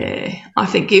 absolutely. Yeah, I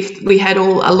think if we had a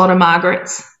lot of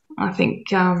Margarets, I think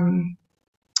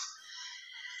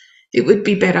it would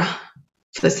be better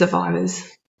for the survivors.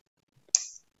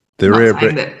 They're Not rare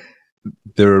saying that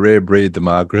they're a rare breed, the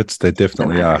Margarets. They the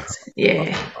definitely are. Margarets.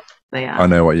 Yeah, they are. I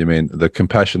know what you mean. The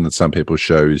compassion that some people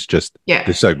show is just,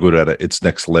 they're so good at it. It's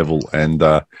next level, and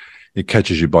it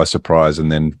catches you by surprise,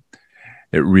 and then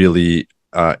it really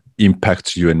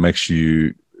impacts you and makes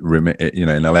you,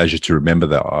 and allows you to remember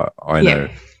that. I know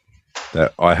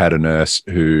that I had a nurse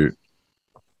who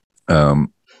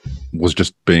was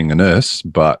just being a nurse,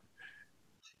 but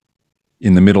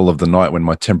in the middle of the night when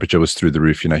my temperature was through the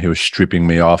roof, he was stripping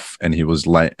me off, and he was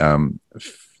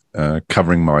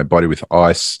covering my body with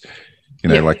ice,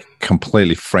 like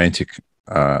completely frantic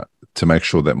to make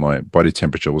sure that my body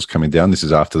temperature was coming down. This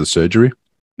is after the surgery.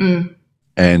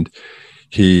 And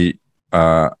he,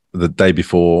 the day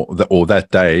before, or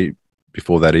that day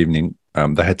before that evening,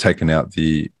 they had taken out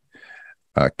the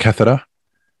catheter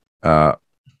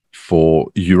for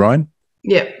urine.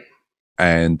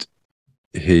 And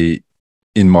he,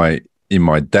 in my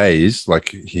days, like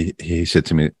he said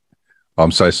to me,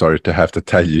 "I'm so sorry to have to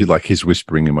tell you," like he's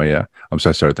whispering in my ear, "I'm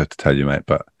so sorry to have to tell you, mate,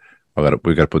 but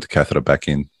we've got to put the catheter back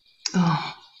in."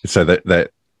 So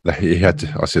that he had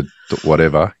to. I said,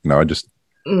 "Whatever, I just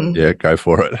go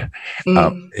for it."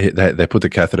 They put the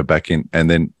catheter back in, and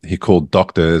then he called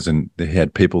doctors, and he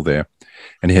had people there,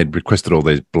 and he had requested all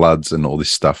these bloods and all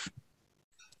this stuff,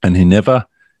 and he never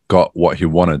got what he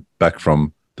wanted back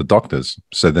from the doctors.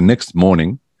 So the next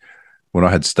morning, when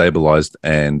I had stabilized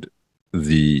and my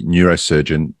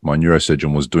neurosurgeon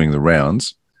was doing the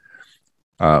rounds,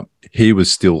 he was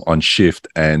still on shift,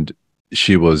 and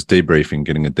she was debriefing,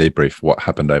 getting a debrief what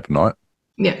happened overnight.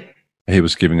 He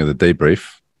was giving her the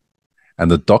debrief, and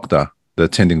the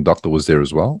attending doctor was there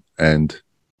as well. And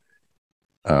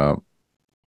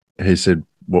he said,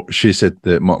 she said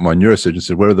that my neurosurgeon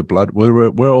said, where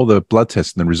are all the blood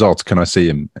tests and the results? Can I see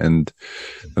him? And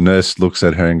the nurse looks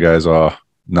at her and goes, "Oh,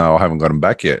 no, I haven't got them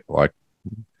back yet. Like,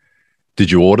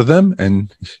 did you order them?"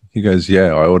 And he goes, "Yeah,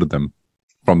 I ordered them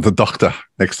from the doctor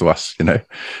next to us,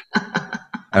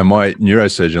 And my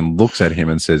neurosurgeon looks at him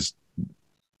and says,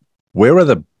 "Where are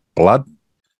the blood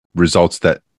results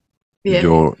that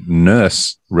your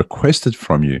nurse requested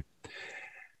from you?"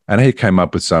 And he came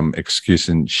up with some excuse,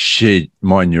 and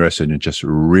my neurosurgeon just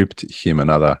ripped him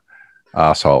another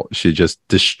asshole. She just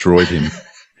destroyed him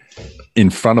in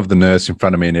front of the nurse, in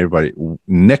front of me and everybody.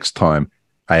 Next time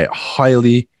a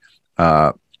highly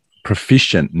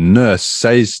proficient nurse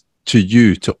says to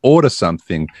you to order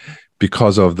something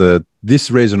because of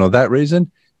this reason or that reason,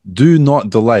 do not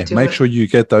delay. Make sure you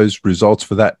get those results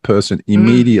for that person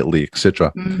immediately,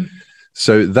 etc.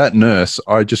 So that nurse,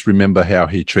 I just remember how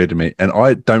he treated me, and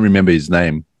I don't remember his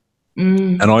name.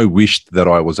 And I wished that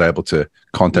I was able to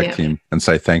contact him and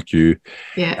say thank you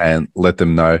and let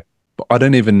them know. But I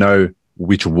don't even know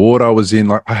which ward I was in.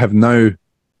 Like, I have no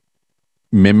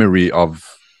memory of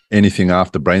anything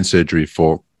after brain surgery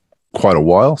for quite a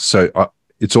while. So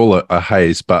it's all a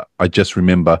haze, but I just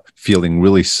remember feeling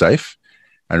really safe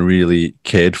and really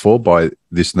cared for by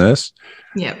this nurse.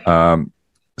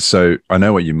 So I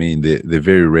know what you mean. They're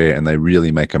very rare, and they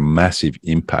really make a massive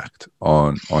impact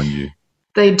on you.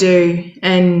 They do.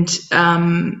 And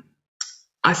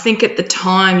I think at the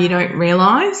time you don't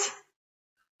realise.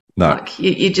 No. Like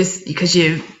you just, because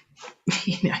you're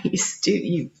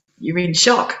in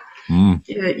shock. You're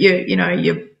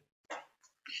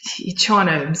trying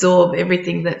to absorb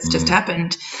everything that's just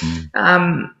happened.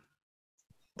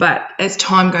 But as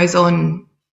time goes on,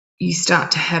 you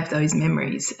start to have those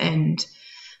memories and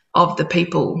of the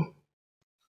people,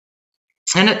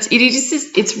 and it's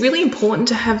really important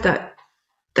to have that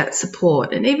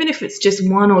support. And even if it's just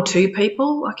one or two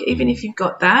people, like even if you've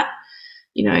got that,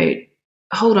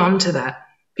 hold on to that,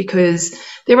 because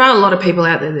there are a lot of people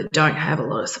out there that don't have a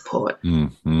lot of support.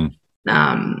 And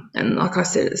like I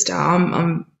said at the start,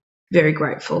 I'm very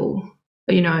grateful.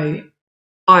 I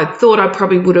thought I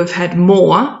probably would have had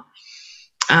more,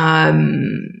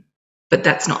 but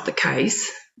that's not the case.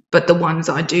 But the ones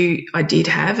I did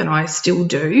have, and I still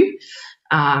do,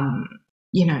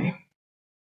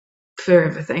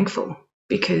 forever thankful,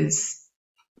 because,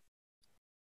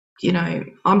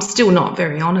 I'm still not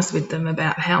very honest with them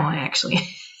about how I actually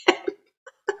am.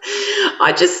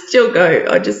 I just still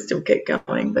keep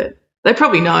going, but they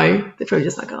probably know. They're probably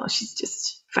just like, "Oh, she's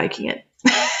just faking it."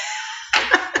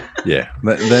 Yeah,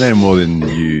 they know more than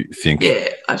you think. Yeah,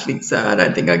 I think so. I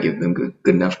don't think I give them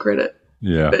good enough credit.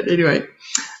 Yeah. But anyway.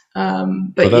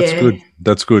 But that's good.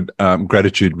 That's good.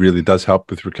 Gratitude really does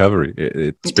help with recovery.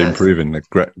 It's been proven that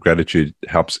gratitude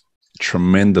helps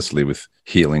tremendously with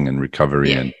healing and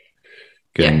recovery and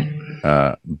getting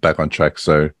back on track.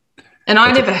 So, and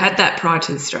I never had that prior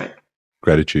to the stroke.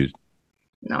 Gratitude.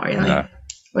 Not really.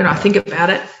 when I think about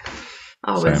it,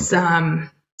 I was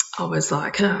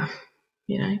like, oh,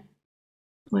 you know,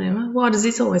 whatever. Why does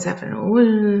this always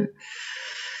happen?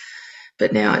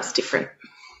 But now it's different.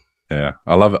 Yeah,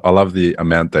 I love it. I love the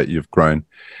amount that you've grown,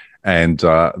 and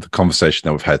the conversation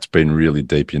that we've had has been really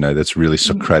deep. You know, that's really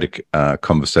Socratic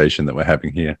conversation that we're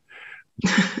having here.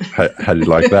 How do you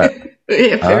like that?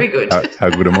 Yeah, very good. How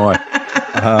good am I?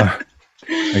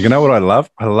 And you know what I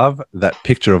love? I love that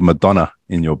picture of Madonna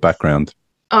in your background.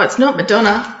 Oh, it's not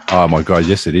Madonna. Oh my God,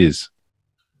 yes it is.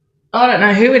 I don't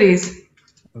know who it is.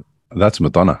 That's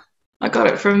Madonna. I got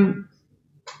it from,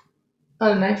 I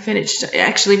don't know, finished.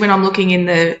 Actually, when I'm looking in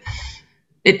it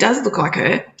does look like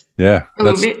her. Yeah. A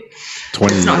little bit.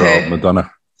 20-year-old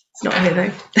Madonna. It's not her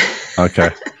though. Okay.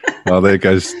 Well, there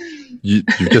goes. You've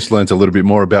just learned a little bit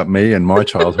more about me and my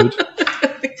childhood.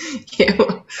 Yeah,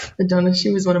 well, Madonna, she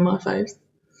was one of my faves.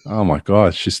 Oh my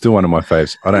God, she's still one of my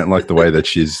faves. I don't like the way that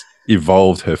she's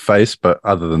evolved her face, but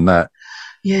other than that.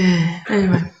 Yeah,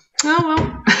 anyway.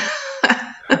 Oh,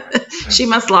 well. She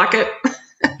must like it.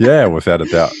 Yeah, without a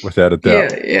doubt. Without a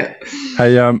doubt. Yeah.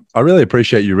 Hey, I really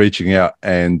appreciate you reaching out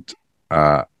and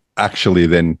actually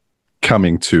then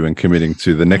coming to and committing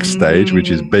to the next stage, which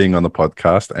is being on the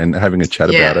podcast and having a chat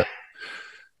about it.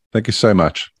 Thank you so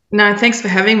much. No, thanks for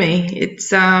having me.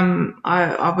 It's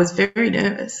I was very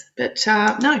nervous, but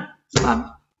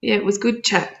it was good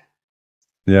chat.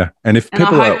 Yeah, and I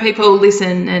hope people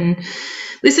listen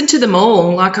to them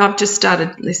all. Like I've just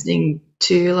started listening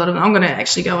to a lot of them. I'm going to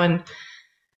actually go and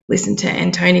listen to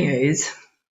Antonio's.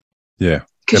 Yeah,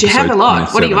 because you have a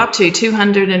lot. 27. What are you up to?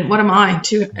 200 and what am I?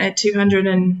 200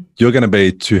 and. You're going to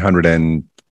be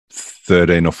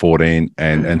 213 or 14,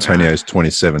 and Antonio's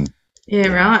 27. Yeah,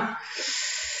 right.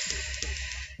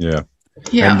 Yeah.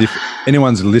 And if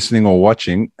anyone's listening or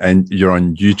watching and you're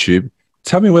on YouTube,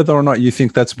 tell me whether or not you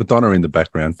think that's Madonna in the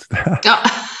background.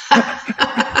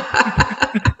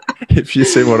 If you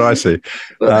see what I see.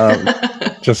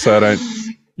 Just so I don't,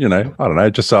 I don't know,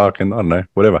 just so I can, I don't know,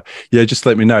 whatever. Yeah, just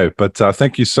let me know. But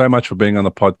thank you so much for being on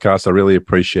the podcast. I really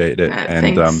appreciate it.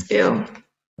 And thanks, Bill.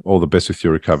 All the best with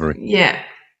your recovery. Yeah.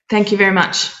 Thank you very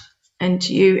much. And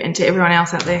to you and to everyone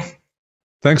else out there.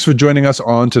 Thanks for joining us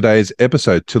on today's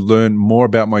episode. To learn more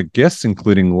about my guests,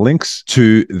 including links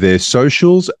to their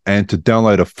socials and to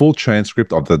download a full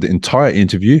transcript of the entire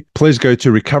interview, please go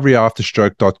to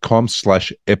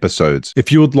recoveryafterstroke.com/episodes.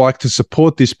 If you would like to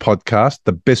support this podcast,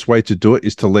 the best way to do it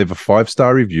is to leave a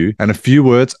 5-star review and a few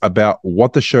words about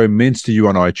what the show means to you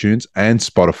on iTunes and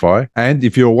Spotify. And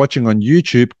if you're watching on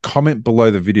YouTube, comment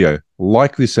below the video.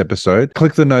 Like this episode,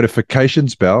 click the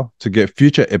notifications bell to get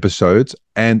future episodes,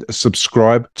 and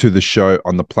subscribe to the show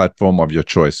on the platform of your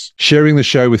choice. Sharing the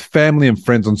show with family and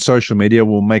friends on social media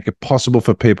will make it possible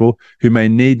for people who may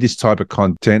need this type of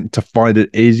content to find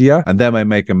it easier, and that may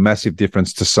make a massive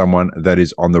difference to someone that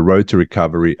is on the road to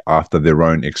recovery after their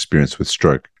own experience with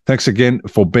stroke. Thanks again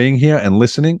for being here and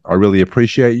listening. I really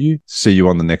appreciate you. See you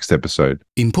on the next episode.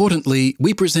 Importantly,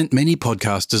 we present many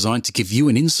podcasts designed to give you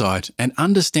an insight and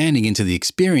understanding into the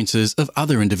experiences of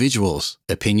other individuals.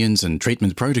 Opinions and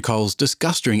treatment protocols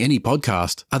discussed during any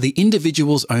podcast are the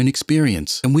individual's own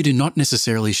experience, and we do not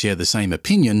necessarily share the same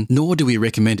opinion, nor do we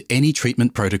recommend any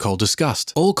treatment protocol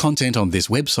discussed. All content on this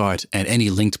website and any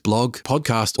linked blog,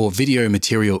 podcast, or video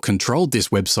material controlled this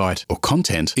website or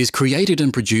content is created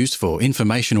and produced for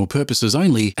informational purposes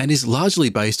only and is largely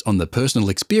based on the personal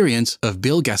experience of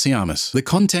Bill Gasiamis. The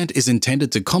content is intended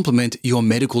to complement your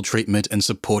medical treatment and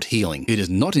support healing. It is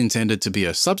not intended to be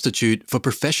a substitute for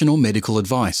professional medical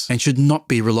advice and should not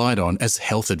be relied on as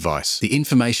health advice. The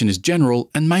information is general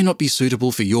and may not be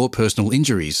suitable for your personal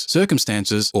injuries,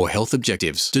 circumstances, or health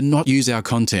objectives. Do not use our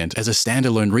content as a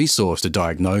standalone resource to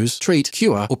diagnose, treat,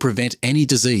 cure, or prevent any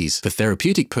disease for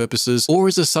therapeutic purposes or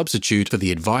as a substitute for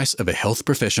the advice of a health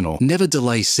professional. Never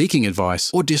delay seeking advice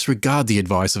or disregard the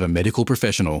advice of a medical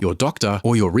professional, your doctor,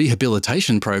 or your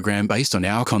rehabilitation program based on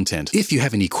our content. If you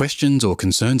have any questions or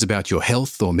concerns about your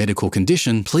health or medical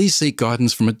condition, please seek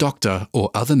guidance from a doctor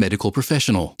or other medical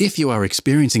professional. If you are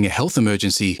experiencing a health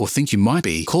emergency or think you might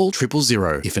be, call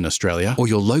 000 if in Australia, or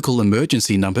your local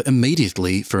emergency number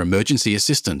immediately for emergency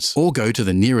assistance, or go to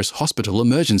the nearest hospital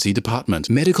emergency department.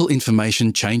 Medical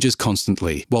information changes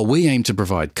constantly. While we aim to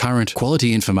provide current,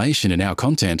 quality information in our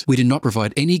content, we do not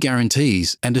provide any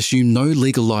guarantees and assume no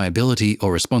legal liability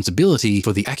or responsibility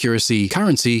for the accuracy,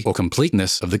 currency, or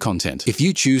completeness of the content. If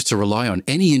you choose to rely on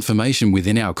any information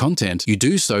within our content, you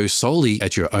do so solely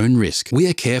at your own risk. We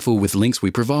are careful with links we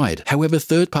provide. However,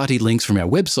 third-party links from our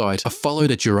website are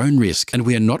followed at your own risk, and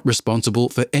we are not responsible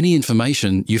for any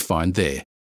information you find there.